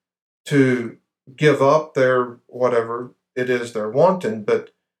wife, to give up their whatever it is they're wanting.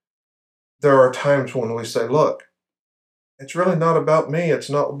 But there are times when we say, look, it's really not about me. It's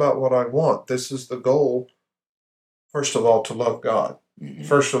not about what I want. This is the goal. First of all, to love God. Mm-hmm.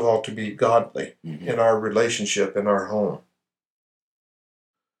 First of all, to be godly Mm-hmm. in our relationship, in our home.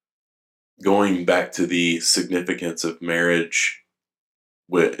 Going back to the significance of marriage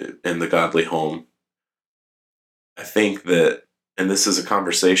in the godly home, I think that, and this is a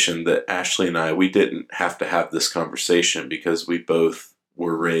conversation that Ashley and I, we didn't have to have this conversation because we both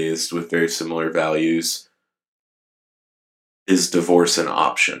were raised with very similar values. Is divorce an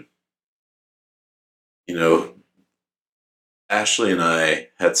option? You know, Ashley and I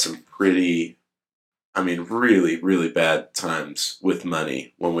had some really really bad times with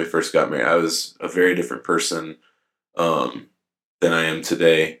money when we first got married. I was a very different person than I am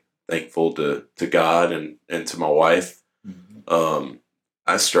today. Thankful to God and to my wife. Mm-hmm.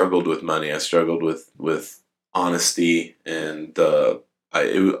 I struggled with money. I struggled with honesty, and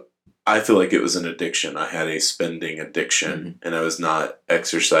I feel like it was an addiction. I had a spending addiction, Mm-hmm. and I was not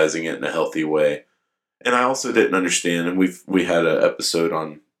exercising it in a healthy way. And I also didn't understand, and we had an episode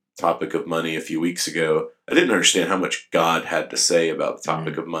on topic of money a few weeks ago. I didn't understand how much God had to say about the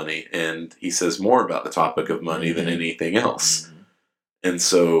topic of money, and he says more about the topic of money than anything else. Mm-hmm. And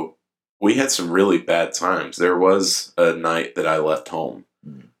so we had some really bad times. There was a night that I left home.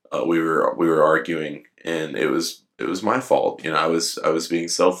 We were arguing, and it was my fault. You know, I was being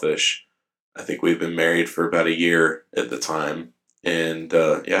selfish. I think we'd been married for about a year at the time, and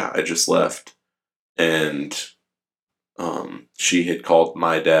I just left. And she had called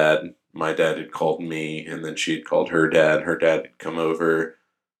my dad. My dad had called me, and then she had called her dad. Her dad had come over.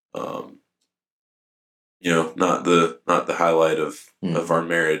 You know, not the highlight of our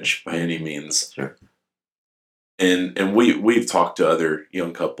marriage by any means. Sure. And we've talked to other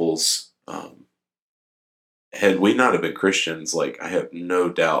young couples. Had we not have been Christians, like, I have no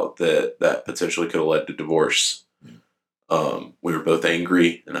doubt that potentially could have led to divorce. We were both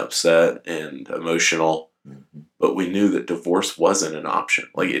angry and upset and emotional. Mm-hmm. But we knew that divorce wasn't an option.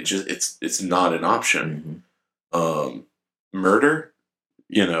 Like, it's not an option. Mm-hmm. Murder,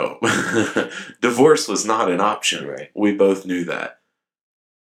 you know, divorce was not an option. Right. We both knew that.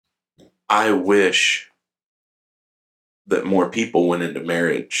 I wish that more people went into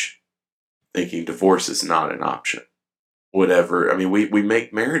marriage thinking divorce is not an option. whatever. I mean, we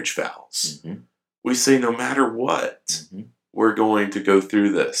make marriage vows. Mhm. We say no matter what, Mhm. we're going to go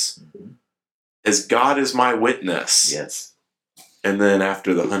through this. Mhm. As God is my witness. Yes. And then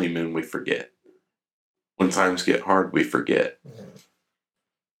after the honeymoon, we forget. When times get hard, we forget.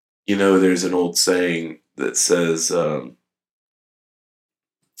 You know, there's an old saying that says,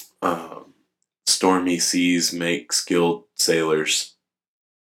 stormy seas make skilled sailors.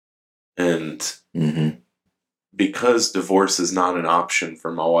 And Mm-hmm. because divorce is not an option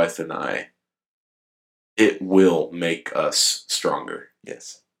for my wife and I, it will make us stronger.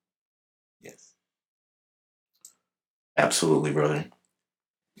 Yes. Yes. Absolutely, brother.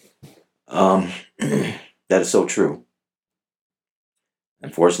 That is so true.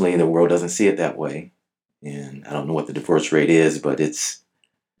 Unfortunately, the world doesn't see it that way. And I don't know what the divorce rate is, but it's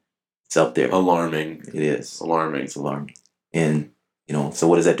up there. Alarming. It is. Alarming. It's alarming. And, so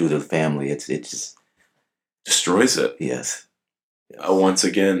what does that do to the family? It just destroys it. Yes. Once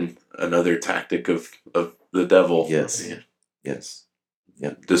again, another tactic of the devil. Yes. Yeah. Yes.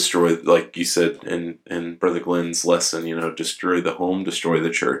 Yep. Destroy, like you said in Brother Glenn's lesson, destroy the home, destroy the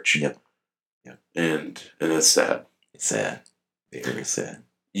church. Yep. Yep. And it's sad. It's sad. Very sad.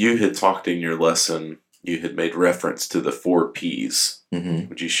 You had talked in your lesson, you had made reference to the 4 P's. Mm-hmm.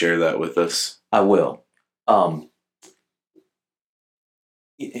 Would you share that with us? I will.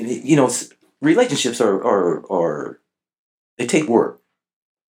 Relationships are they take work,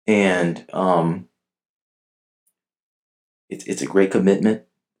 and it's a great commitment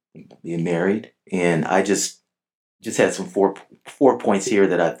being married. And I just had some four points here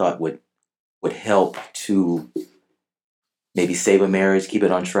that I thought would help to maybe save a marriage, keep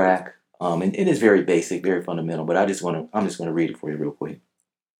it on track. And it is very basic, very fundamental, but I'm just going to read it for you real quick.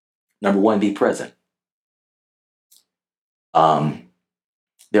 Number 1, be present.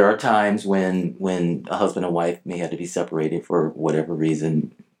 There are times when a husband and wife may have to be separated for whatever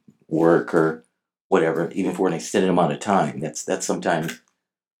reason, work or whatever, even for an extended amount of time. That sometimes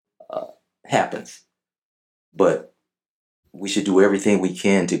happens, but we should do everything we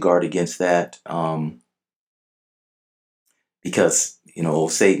can to guard against that. Because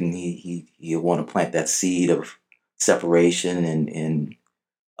Satan, he'll want to plant that seed of separation and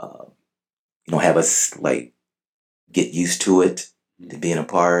have us like get used to it, to being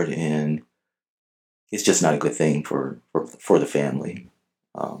apart, and it's just not a good thing for the family.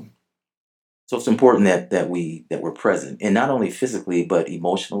 So it's important that we're present, and not only physically but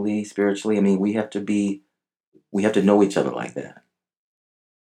emotionally, spiritually. I mean, we have to know each other like that.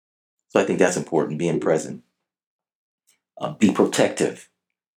 So I think that's important, being present. Be protective.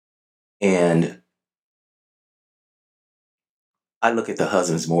 And I look at the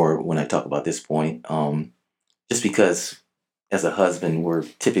husbands more when I talk about this point, just because as a husband, we're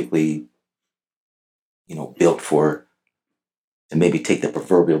typically, built to maybe take the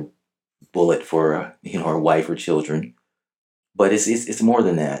proverbial bullet for, our wife or children. But it's more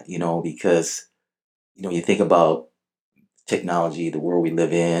than that, because, you think about technology, the world we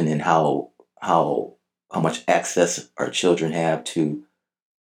live in, and how much access our children have to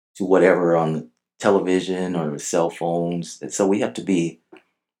whatever on the television or cell phones. And so we have to be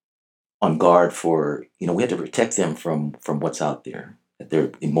on guard for, we have to protect them from what's out there that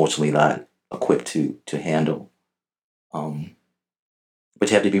they're emotionally not equipped to handle. But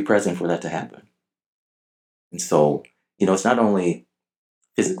you have to be present for that to happen. And so, it's not only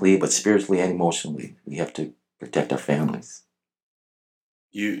physically, but spiritually and emotionally. We have to protect our families.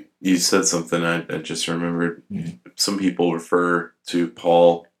 You said something I just remembered. Mm-hmm. Some people refer to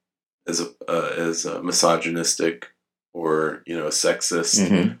Paul as a misogynistic or a sexist.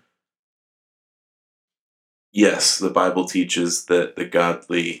 Mm-hmm. Yes, the Bible teaches that the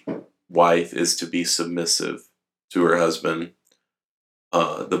godly wife is to be submissive to her husband.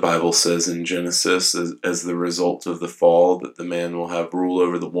 The Bible says in Genesis, as the result of the fall, that the man will have rule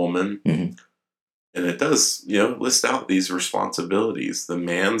over the woman. Mm-hmm. And it does, list out these responsibilities. The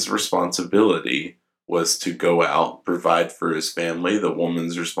man's responsibility was to go out, provide for his family. The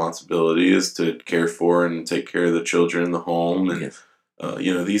woman's responsibility is to care for and take care of the children in the home. And, Yes.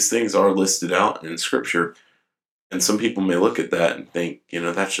 These things are listed out in Scripture. And some people may look at that and think,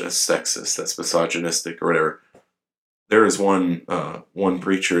 that's just sexist, that's misogynistic or whatever. There is one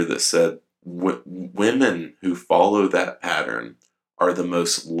preacher that said, women who follow that pattern are the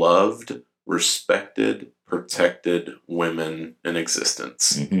most loved, respected, protected women in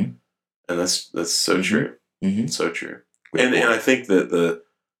existence. Mm-hmm. And that's so Mm-hmm. true. Mm-hmm. So true. And I think that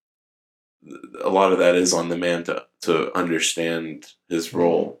a lot of that is on the man to understand his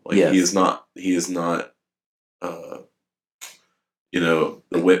role. Like Yes. he is not the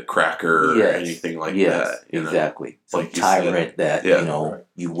whip cracker or anything like that. Exactly. Some Like you tyrant said. that, Right.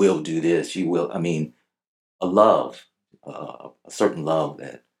 you will do this, you will. I mean, a love, a certain love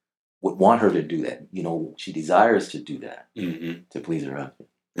that would want her to do that. She desires to do that Mm-hmm. to please her husband.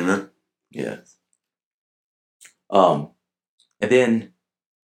 Amen. Yes. And then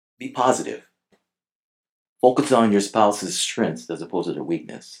be positive. Focus on your spouse's strengths as opposed to their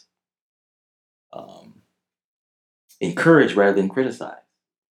weakness. Encourage rather than criticize.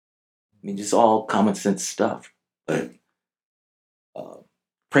 I mean, just all common sense stuff. But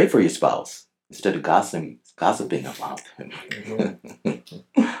pray for your spouse instead of gossiping about them.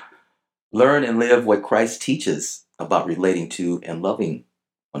 Learn and live what Christ teaches about relating to and loving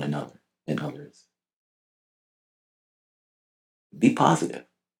one another and others. Be positive.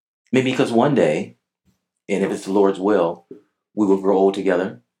 Maybe because one day, and if it's the Lord's will, we will grow old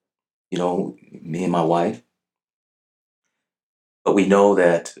together, me and my wife. But we know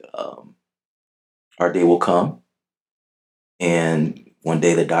that our day will come. And one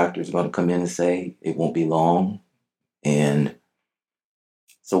day the doctor is going to come in and say it won't be long. And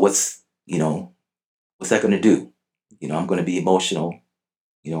so what's that going to do? I'm going to be emotional.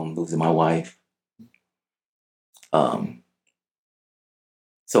 I'm losing my wife. So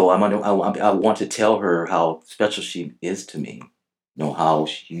I want to tell her how special she is to me. How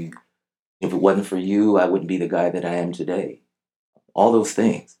if it wasn't for you, I wouldn't be the guy that I am today. All those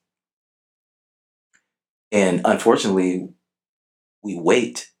things. And unfortunately, we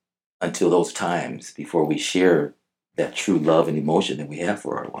wait until those times before we share that true love and emotion that we have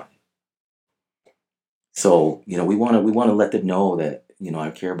for our wife. So, we want to let them know that,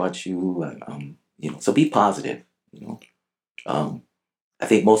 I care about you. So be positive. I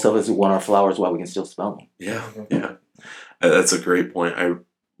think most of us want our flowers while we can still smell them. Yeah. That's a great point. I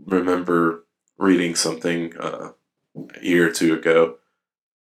remember reading something a year or two ago.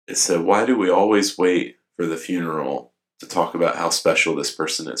 It said, "Why do we always wait for the funeral to talk about how special this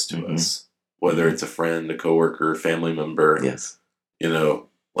person is to us? Whether it's a friend, a coworker, family member." Yes.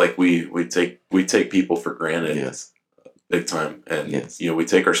 Like we take people for granted. Yes. Big time. And yes. We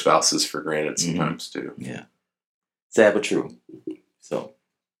take our spouses for granted sometimes too. Yeah. Sad but true. So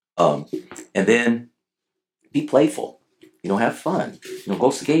and then be playful. Have fun. Go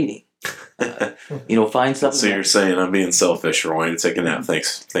skating. Find something. So you're saying I'm being selfish or wanting to take a nap.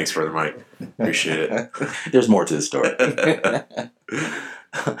 Thanks, Brother Mike. Appreciate it. There's more to the story.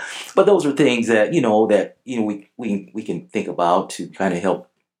 But those are things that we can think about to kind of help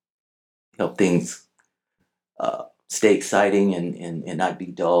things stay exciting and not be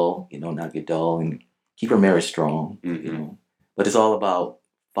dull. Not get dull and keep our marriage strong. Mm-hmm. But it's all about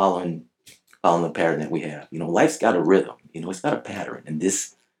following the pattern that we have. Life's got a rhythm. It's got a pattern, and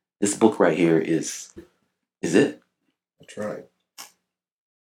this book right here is it. That's right.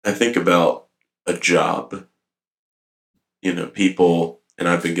 I think about a job. People, and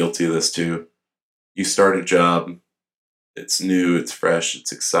I've been guilty of this too. You start a job, it's new, it's fresh,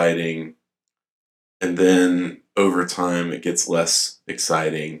 it's exciting, and then over time it gets less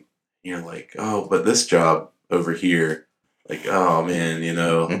exciting. You're like, oh, but this job over here, like, oh man,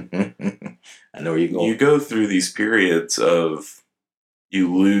 I know where you're going. You go through these periods of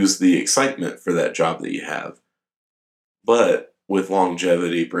you lose the excitement for that job that you have. But with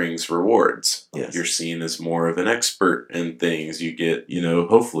longevity brings rewards. Yes. You're seen as more of an expert in things. You get,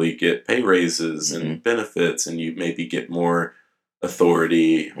 hopefully get pay raises and benefits, and you maybe get more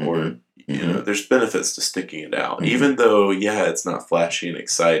authority or, there's benefits to sticking it out. Even though, it's not flashy and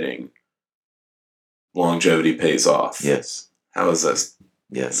exciting, longevity pays off. Yes. How is that?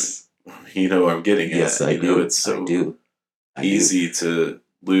 Yes. You know what I'm getting at. Yes, I do. It's so easy to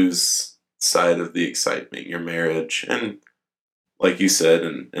lose sight of the excitement in your marriage. And like you said,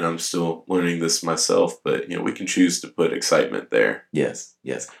 and I'm still learning this myself, but we can choose to put excitement there. Yes.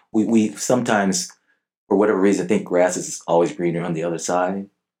 We sometimes, for whatever reason, think grass is always greener on the other side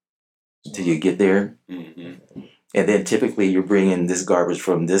until you get there. Mm-hmm. And then typically you're bringing this garbage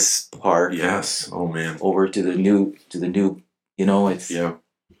from this park. Yes. Oh man. Over to the new. It's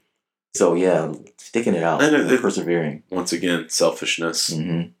So sticking it out, and persevering. Once again, selfishness.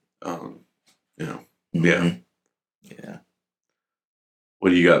 Mm-hmm. Yeah. What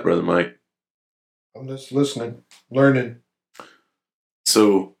do you got, Brother Mike? I'm just listening, learning.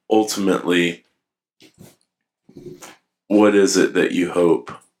 So ultimately, what is it that you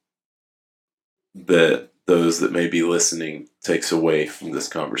hope that those that may be listening takes away from this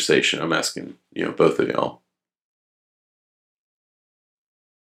conversation? I'm asking, both of y'all.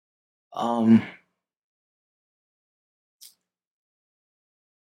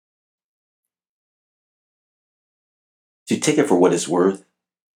 to take it for what it's worth,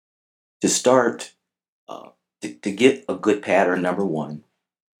 to start, to get a good pattern, number one,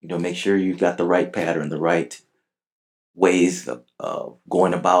 make sure you've got the right pattern, the right ways of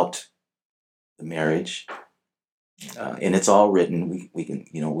going about the marriage. And it's all written. We can,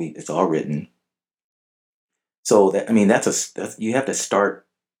 it's all written. So that's you have to start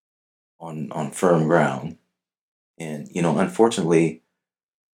on firm ground. And, unfortunately,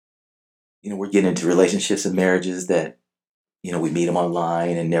 we're getting into relationships and marriages that, we meet them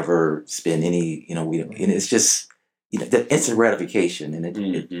online and never spend any, and it's just, the instant gratification, and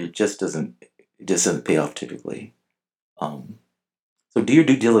it just doesn't pay off typically. So do your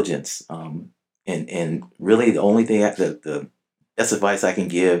due diligence. And really the only thing the best advice I can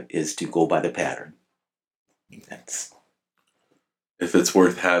give is to go by the pattern. That's, if it's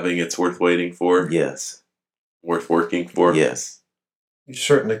worth having, it's worth waiting for. yes. Worth working for. Yes. You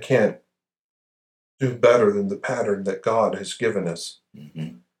certainly can't do better than the pattern that God has given us.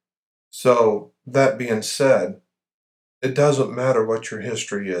 Mm-hmm. So, that being said, it doesn't matter what your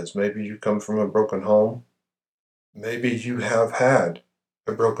history is. Maybe you come from a broken home. Maybe you have had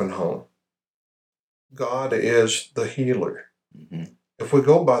a broken home. God is the healer. Mm-hmm. If we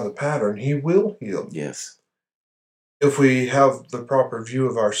go by the pattern, He will heal. Yes. If we have the proper view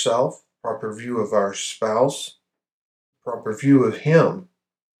of ourselves, proper view of our spouse, proper view of Him,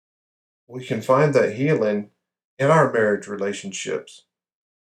 we can find that healing in our marriage relationships.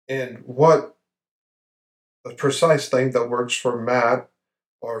 And what the precise thing that works for Matt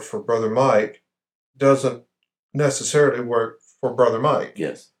or for Brother Mike doesn't necessarily work for Brother Mike.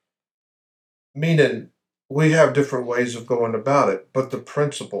 Yes. Meaning, we have different ways of going about it, but the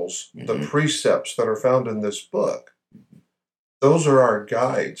principles, the Mm-hmm. precepts that are found in this book, those are our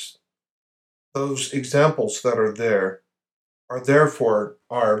guides. Those examples that are there for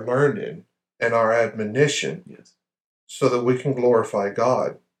our learning and our admonition, Yes. so that we can glorify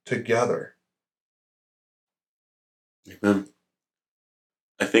God together. Amen.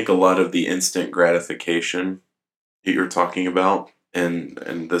 I think a lot of the instant gratification that you're talking about, and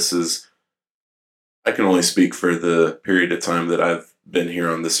this is, I can only speak for the period of time that I've been here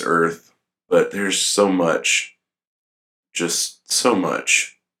on this earth, but there's so much, just so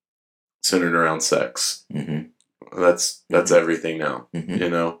much centered around sex. Mm-hmm. That's everything now.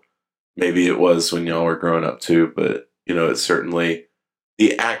 Mm-hmm. Maybe it was when y'all were growing up too, but it's certainly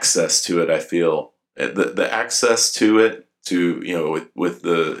the access to it. I feel the access to it, to with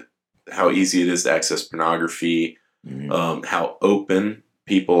the how easy it is to access pornography, Mm-hmm. how open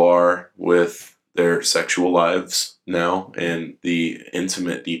people are with their sexual lives now, and the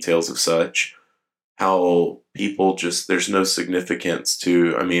intimate details of such. How people just, there's no significance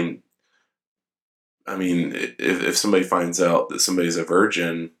to. I mean, if somebody finds out that somebody's a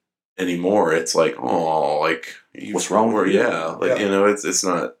virgin anymore, it's like, oh, like, What's wrong with you? Yeah, like, Yeah. it's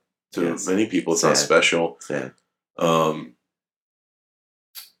not, to Yes. many people, it's Sad. not special. Sad.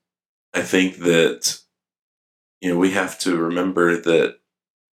 I think that we have to remember that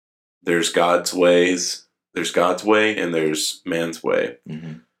there's God's ways, there's God's way, and there's man's way.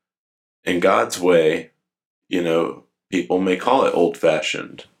 Mm-hmm. And God's way, people may call it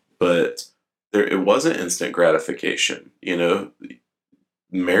old-fashioned, but it wasn't instant gratification.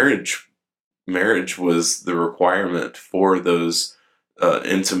 Marriage was the requirement for those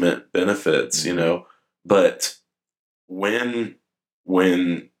intimate benefits. Mm-hmm. But when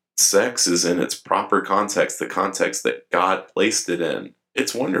sex is in its proper context, the context that God placed it in,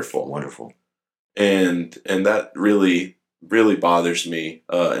 it's wonderful. Wonderful. And that really, really bothers me.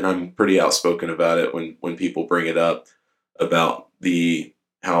 And I'm pretty outspoken about it when people bring it up about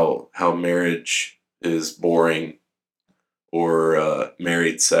how marriage is boring, or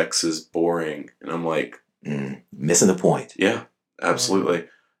married sex is boring. And I'm like, missing the point. yeah, absolutely.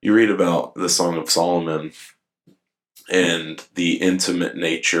 You read about the Song of Solomon and the intimate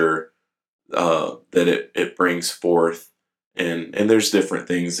nature that it brings forth, and there's different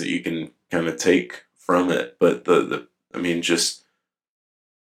things that you can kind of take from it, but just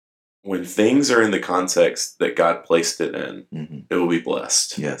when things are in the context that God placed it in, Mm-hmm. it will be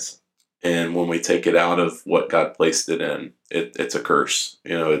blessed. Yes. And when we take it out of what God placed it in, it's a curse.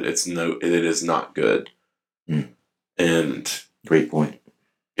 It is not good. Mm. And Great point.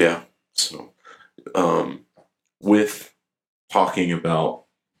 yeah, so with talking about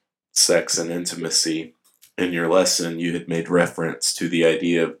sex and intimacy, in your lesson, you had made reference to the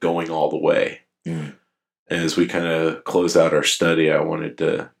idea of going all the way. Mm. As we kind of close out our study, I wanted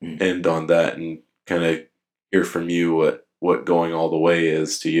to end on that and kind of hear from you what going all the way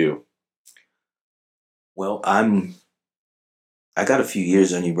is to you. Well, I got a few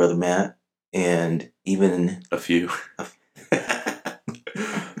years on you, Brother Matt, and even A few.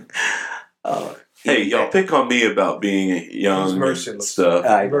 Hey, y'all pick on me about being young He's and merciless. stuff.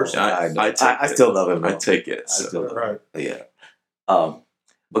 I know. Mercy. I know. I take I it. still love him. I though. take it. I So. still love Right. him. Yeah.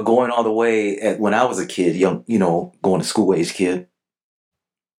 But going all the way when I was a kid, young, going to school age kid,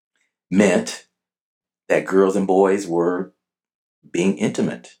 meant that girls and boys were being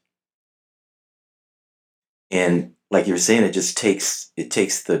intimate. And like you were saying, it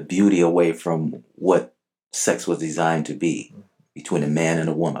takes the beauty away from what sex was designed to be between a man and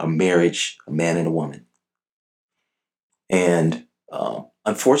a woman, a marriage, a man and a woman. And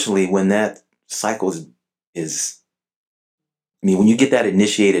unfortunately, when that cycle when you get that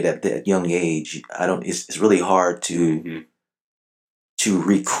initiated at that young age, it's really hard to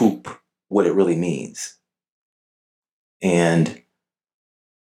recoup what it really means. And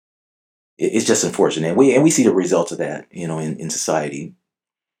it's just unfortunate. And we see the results of that, in society.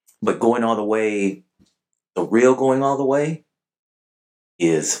 But going all the way, the real going all the way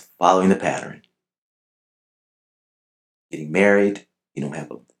is following the pattern. Getting married,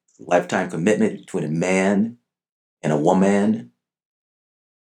 have a lifetime commitment between a man and a woman.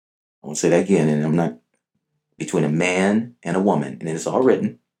 I won't say that again, and I'm not between a man and a woman, and it's all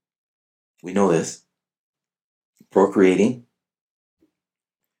written. We know this. Procreating.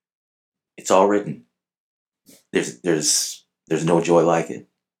 It's all written. There's no joy like it.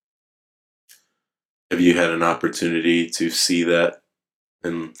 Have you had an opportunity to see that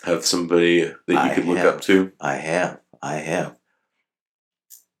and have somebody that you could look up to? I have.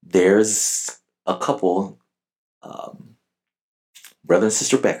 There's a couple, brother and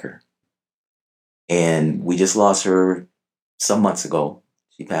sister Becker, and we just lost her some months ago.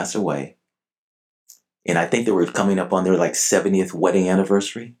 She passed away. And I think they were coming up on their 70th wedding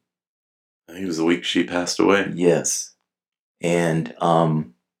anniversary. I think it was the week she passed away. Yes. And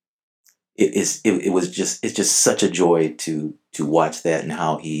it's just such a joy to watch that and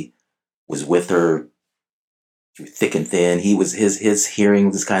how he was with her through thick and thin. His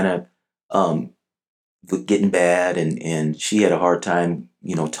hearing was kind of getting bad, and she had a hard time,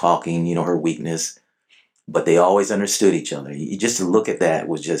 talking, her weakness, but they always understood each other. Just to look at that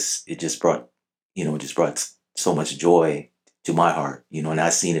brought so much joy to my heart, and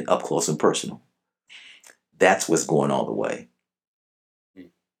I've seen it up close and personal. That's what's going all the way.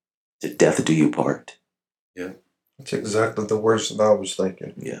 To death do you part. Yeah. That's exactly the words that I was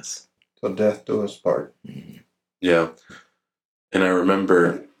thinking. Yes. Till death do us part. Mm-hmm. Yeah. And I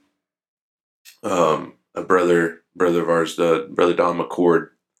remember a brother of ours, Brother Don McCord,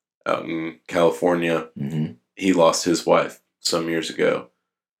 out in California, Mm-hmm. he lost his wife some years ago.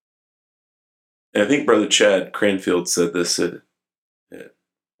 And I think Brother Chad Cranfield said this at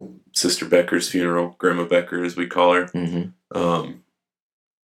Sister Becker's funeral, Grandma Becker as we call her. Mm-hmm.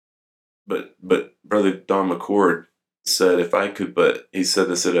 But Brother Don McCord said, he said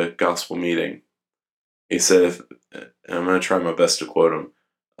this at a gospel meeting. He said, and I'm going to try my best to quote him.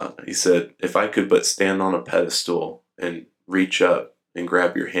 He said, if I could but stand on a pedestal and reach up and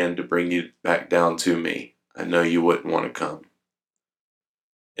grab your hand to bring you back down to me, I know you wouldn't want to come.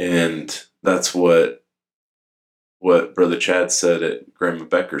 And that's what Brother Chad said at Grandma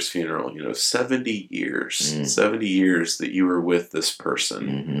Becker's funeral. 70 years, 70 years that you were with this person.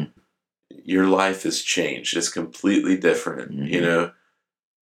 Mm-hmm. Your life has changed. It's completely different, Mm-hmm.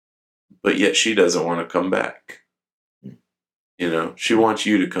 But yet she doesn't want to come back. She wants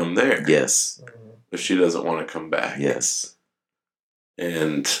you to come there. Yes. But she doesn't want to come back. Yes.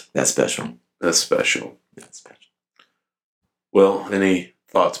 And that's special. That's special. That's special. Well, any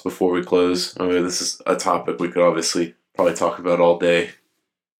thoughts before we close? I mean, this is a topic we could obviously probably talk about all day.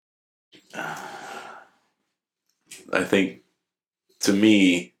 I think, to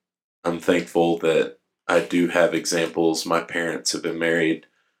me, I'm thankful that I do have examples. My parents have been married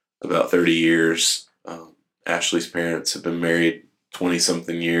about 30 years. Ashley's parents have been married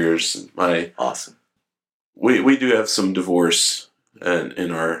 20-something years. Awesome. We do have some divorce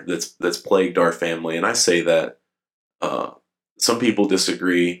in our that's plagued our family, and I say that. Some people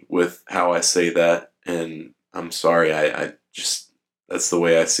disagree with how I say that, and I'm sorry. I just, that's the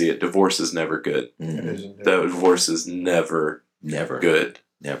way I see it. Divorce is never good. Mm-hmm. Divorce is never good.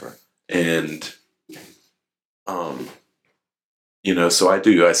 Never. And so I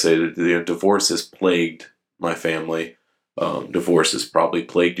say that divorce has plagued my family. Divorce has probably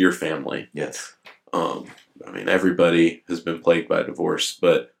plagued your family. Yes. Everybody has been plagued by divorce,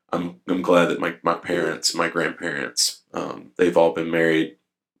 but I'm glad that my parents, my grandparents, they've all been married,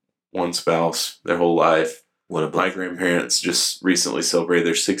 one spouse their whole life. My grandparents just recently celebrated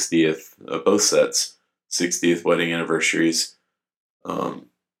their 60th, both sets, 60th wedding anniversaries.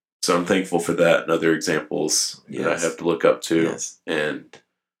 So I'm thankful for that and other examples that I have to look up to. Yes. And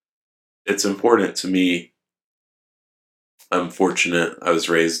it's important to me. I'm fortunate. I was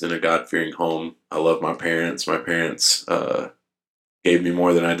raised in a God-fearing home. I love my parents. My parents gave me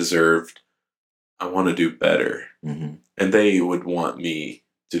more than I deserved. I want to do better. Mm-hmm. And they would want me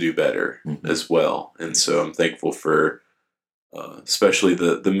to do better as well. And so I'm thankful for especially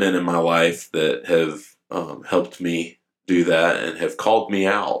the men in my life that have helped me do that and have called me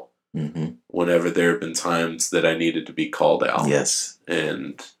out whenever there have been times that I needed to be called out. Yes.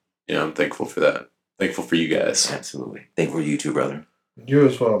 And I'm thankful for that. Thankful for you guys. Absolutely. Thankful for you too, brother. You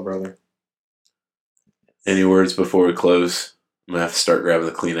as well, brother. Any words before we close? I'm going to have to start grabbing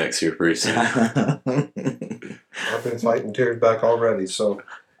the Kleenex here pretty soon. I've been fighting tears back already, so.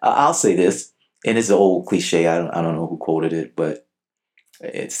 I'll say this, and it's an old cliche. I don't know who quoted it, but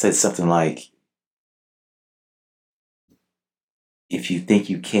it said something like, if you think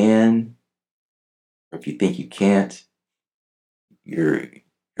you can, or if you think you can't, you're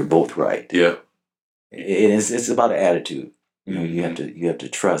both right. Yeah. It's about an attitude. You have to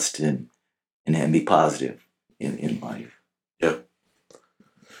trust and be positive in life. Yeah.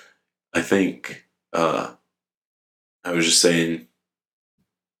 I think I was just saying,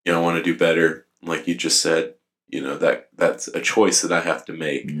 I want to do better. Like you just said, that's a choice that I have to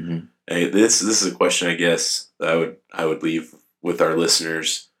make. And this is a question, I guess, that I would leave with our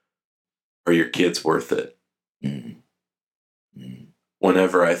listeners. Are your kids worth it?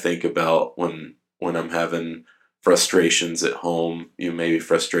 Whenever I think about when I'm having frustrations at home, maybe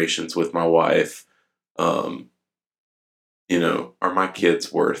frustrations with my wife, are my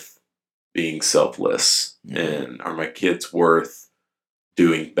kids worth being selfless? And are my kids worth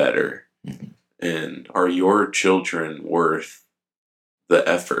doing better? And are your children worth the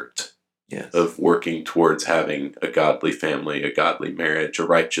effort of working towards having a godly family, a godly marriage, a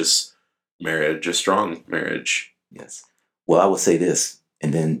righteous marriage, a strong marriage? Yes. Well, I will say this,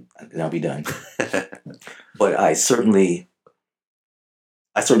 and then I'll be done. But I certainly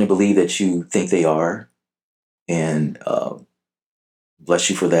believe that you think they are, and bless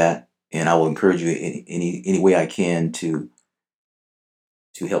you for that. And I will encourage you in any way I can to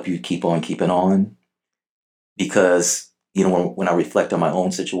help you keep on keeping on, because when I reflect on my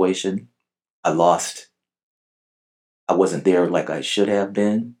own situation, I wasn't there like I should have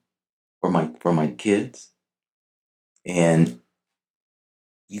been for my kids, and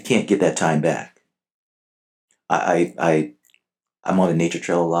you can't get that time back. I'm on the nature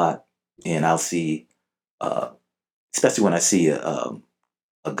trail a lot, and I'll see, especially when I see a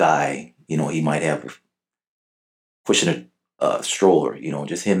guy, he might have pushing a stroller,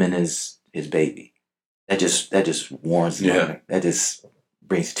 just him and his baby. That just warms me. Yeah. That just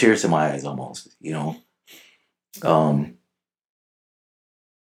brings tears to my eyes almost,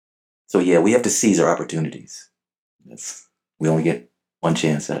 So yeah, we have to seize our opportunities. We only get one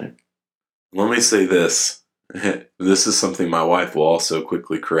chance at it. Let me say this. This is something my wife will also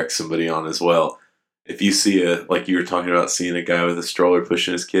quickly correct somebody on as well. If you see like you were talking about seeing a guy with a stroller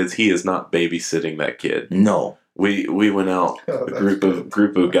pushing his kids, he is not babysitting that kid. No. We went out, a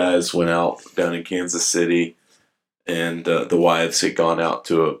group of guys went out down in Kansas City, and the wives had gone out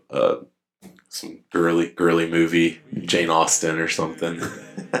to some girly movie, Jane Austen or something.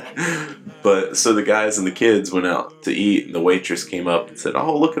 But so the guys and the kids went out to eat, and the waitress came up and said,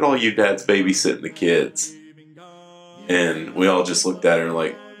 "Oh, look at all you dads babysitting the kids." And we all just looked at her and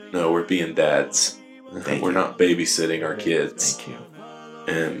like, "No, we're being dads. We're not babysitting our kids." Thank you.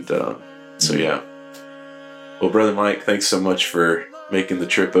 And so yeah. Well, Brother Mike, thanks so much for making the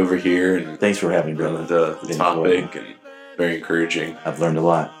trip over here and thanks for having me, brother. The topic, and very encouraging. I've learned a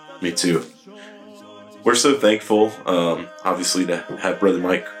lot. Me too. We're so thankful, obviously, to have Brother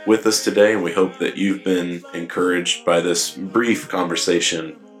Mike with us today, and we hope that you've been encouraged by this brief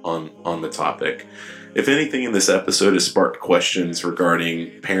conversation on the topic. If anything in this episode has sparked questions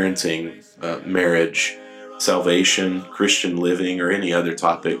regarding parenting, marriage, salvation, Christian living, or any other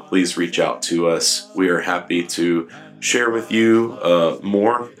topic, please reach out to us. We are happy to share with you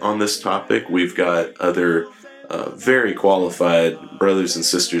more on this topic. We've got other very qualified brothers and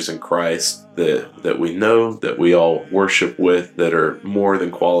sisters in Christ that we know, that we all worship with, that are more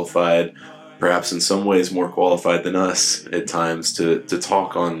than qualified, perhaps in some ways more qualified than us at times to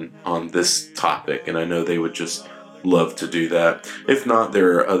talk on this topic. And I know they would just love to do that. If not,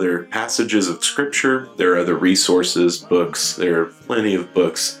 there are other passages of Scripture, there are other resources, books, there are plenty of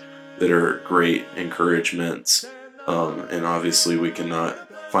books that are great encouragements. And obviously we cannot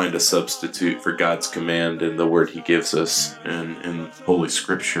find a substitute for God's command and the word He gives us in Holy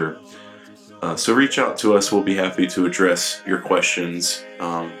Scripture. So reach out to us. We'll be happy to address your questions.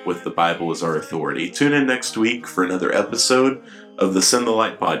 with the Bible as our authority. Tune in next week for another episode of the Send the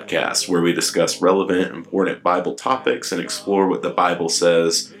Light podcast, where we discuss relevant, important Bible topics and explore what the Bible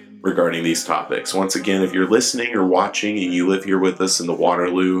says regarding these topics. Once again, if you're listening or watching and you live here with us in the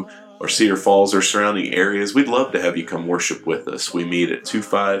Waterloo or Cedar Falls or surrounding areas, we'd love to have you come worship with us. We meet at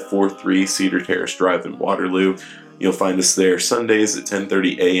 2543 Cedar Terrace Drive in Waterloo. You'll find us there Sundays at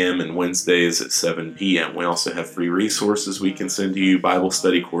 10:30 a.m. and Wednesdays at 7 p.m. We also have free resources we can send to you, Bible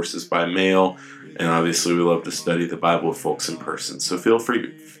study courses by mail, and obviously we love to study the Bible with folks in person. So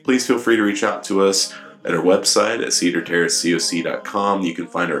please feel free to reach out to us at our website at cedarterracecoc.com. You can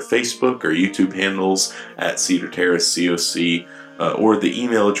find our Facebook or YouTube handles at Cedar Terrace COC, or the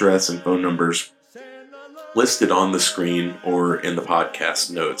email address and phone numbers listed on the screen or in the podcast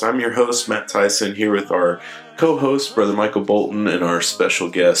notes. I'm your host, Matt Tyson, here with our co-host, Brother Michael Bolton, and our special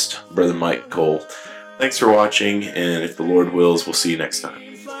guest, Brother Mike Cole. Thanks for watching, and if the Lord wills, we'll see you next time.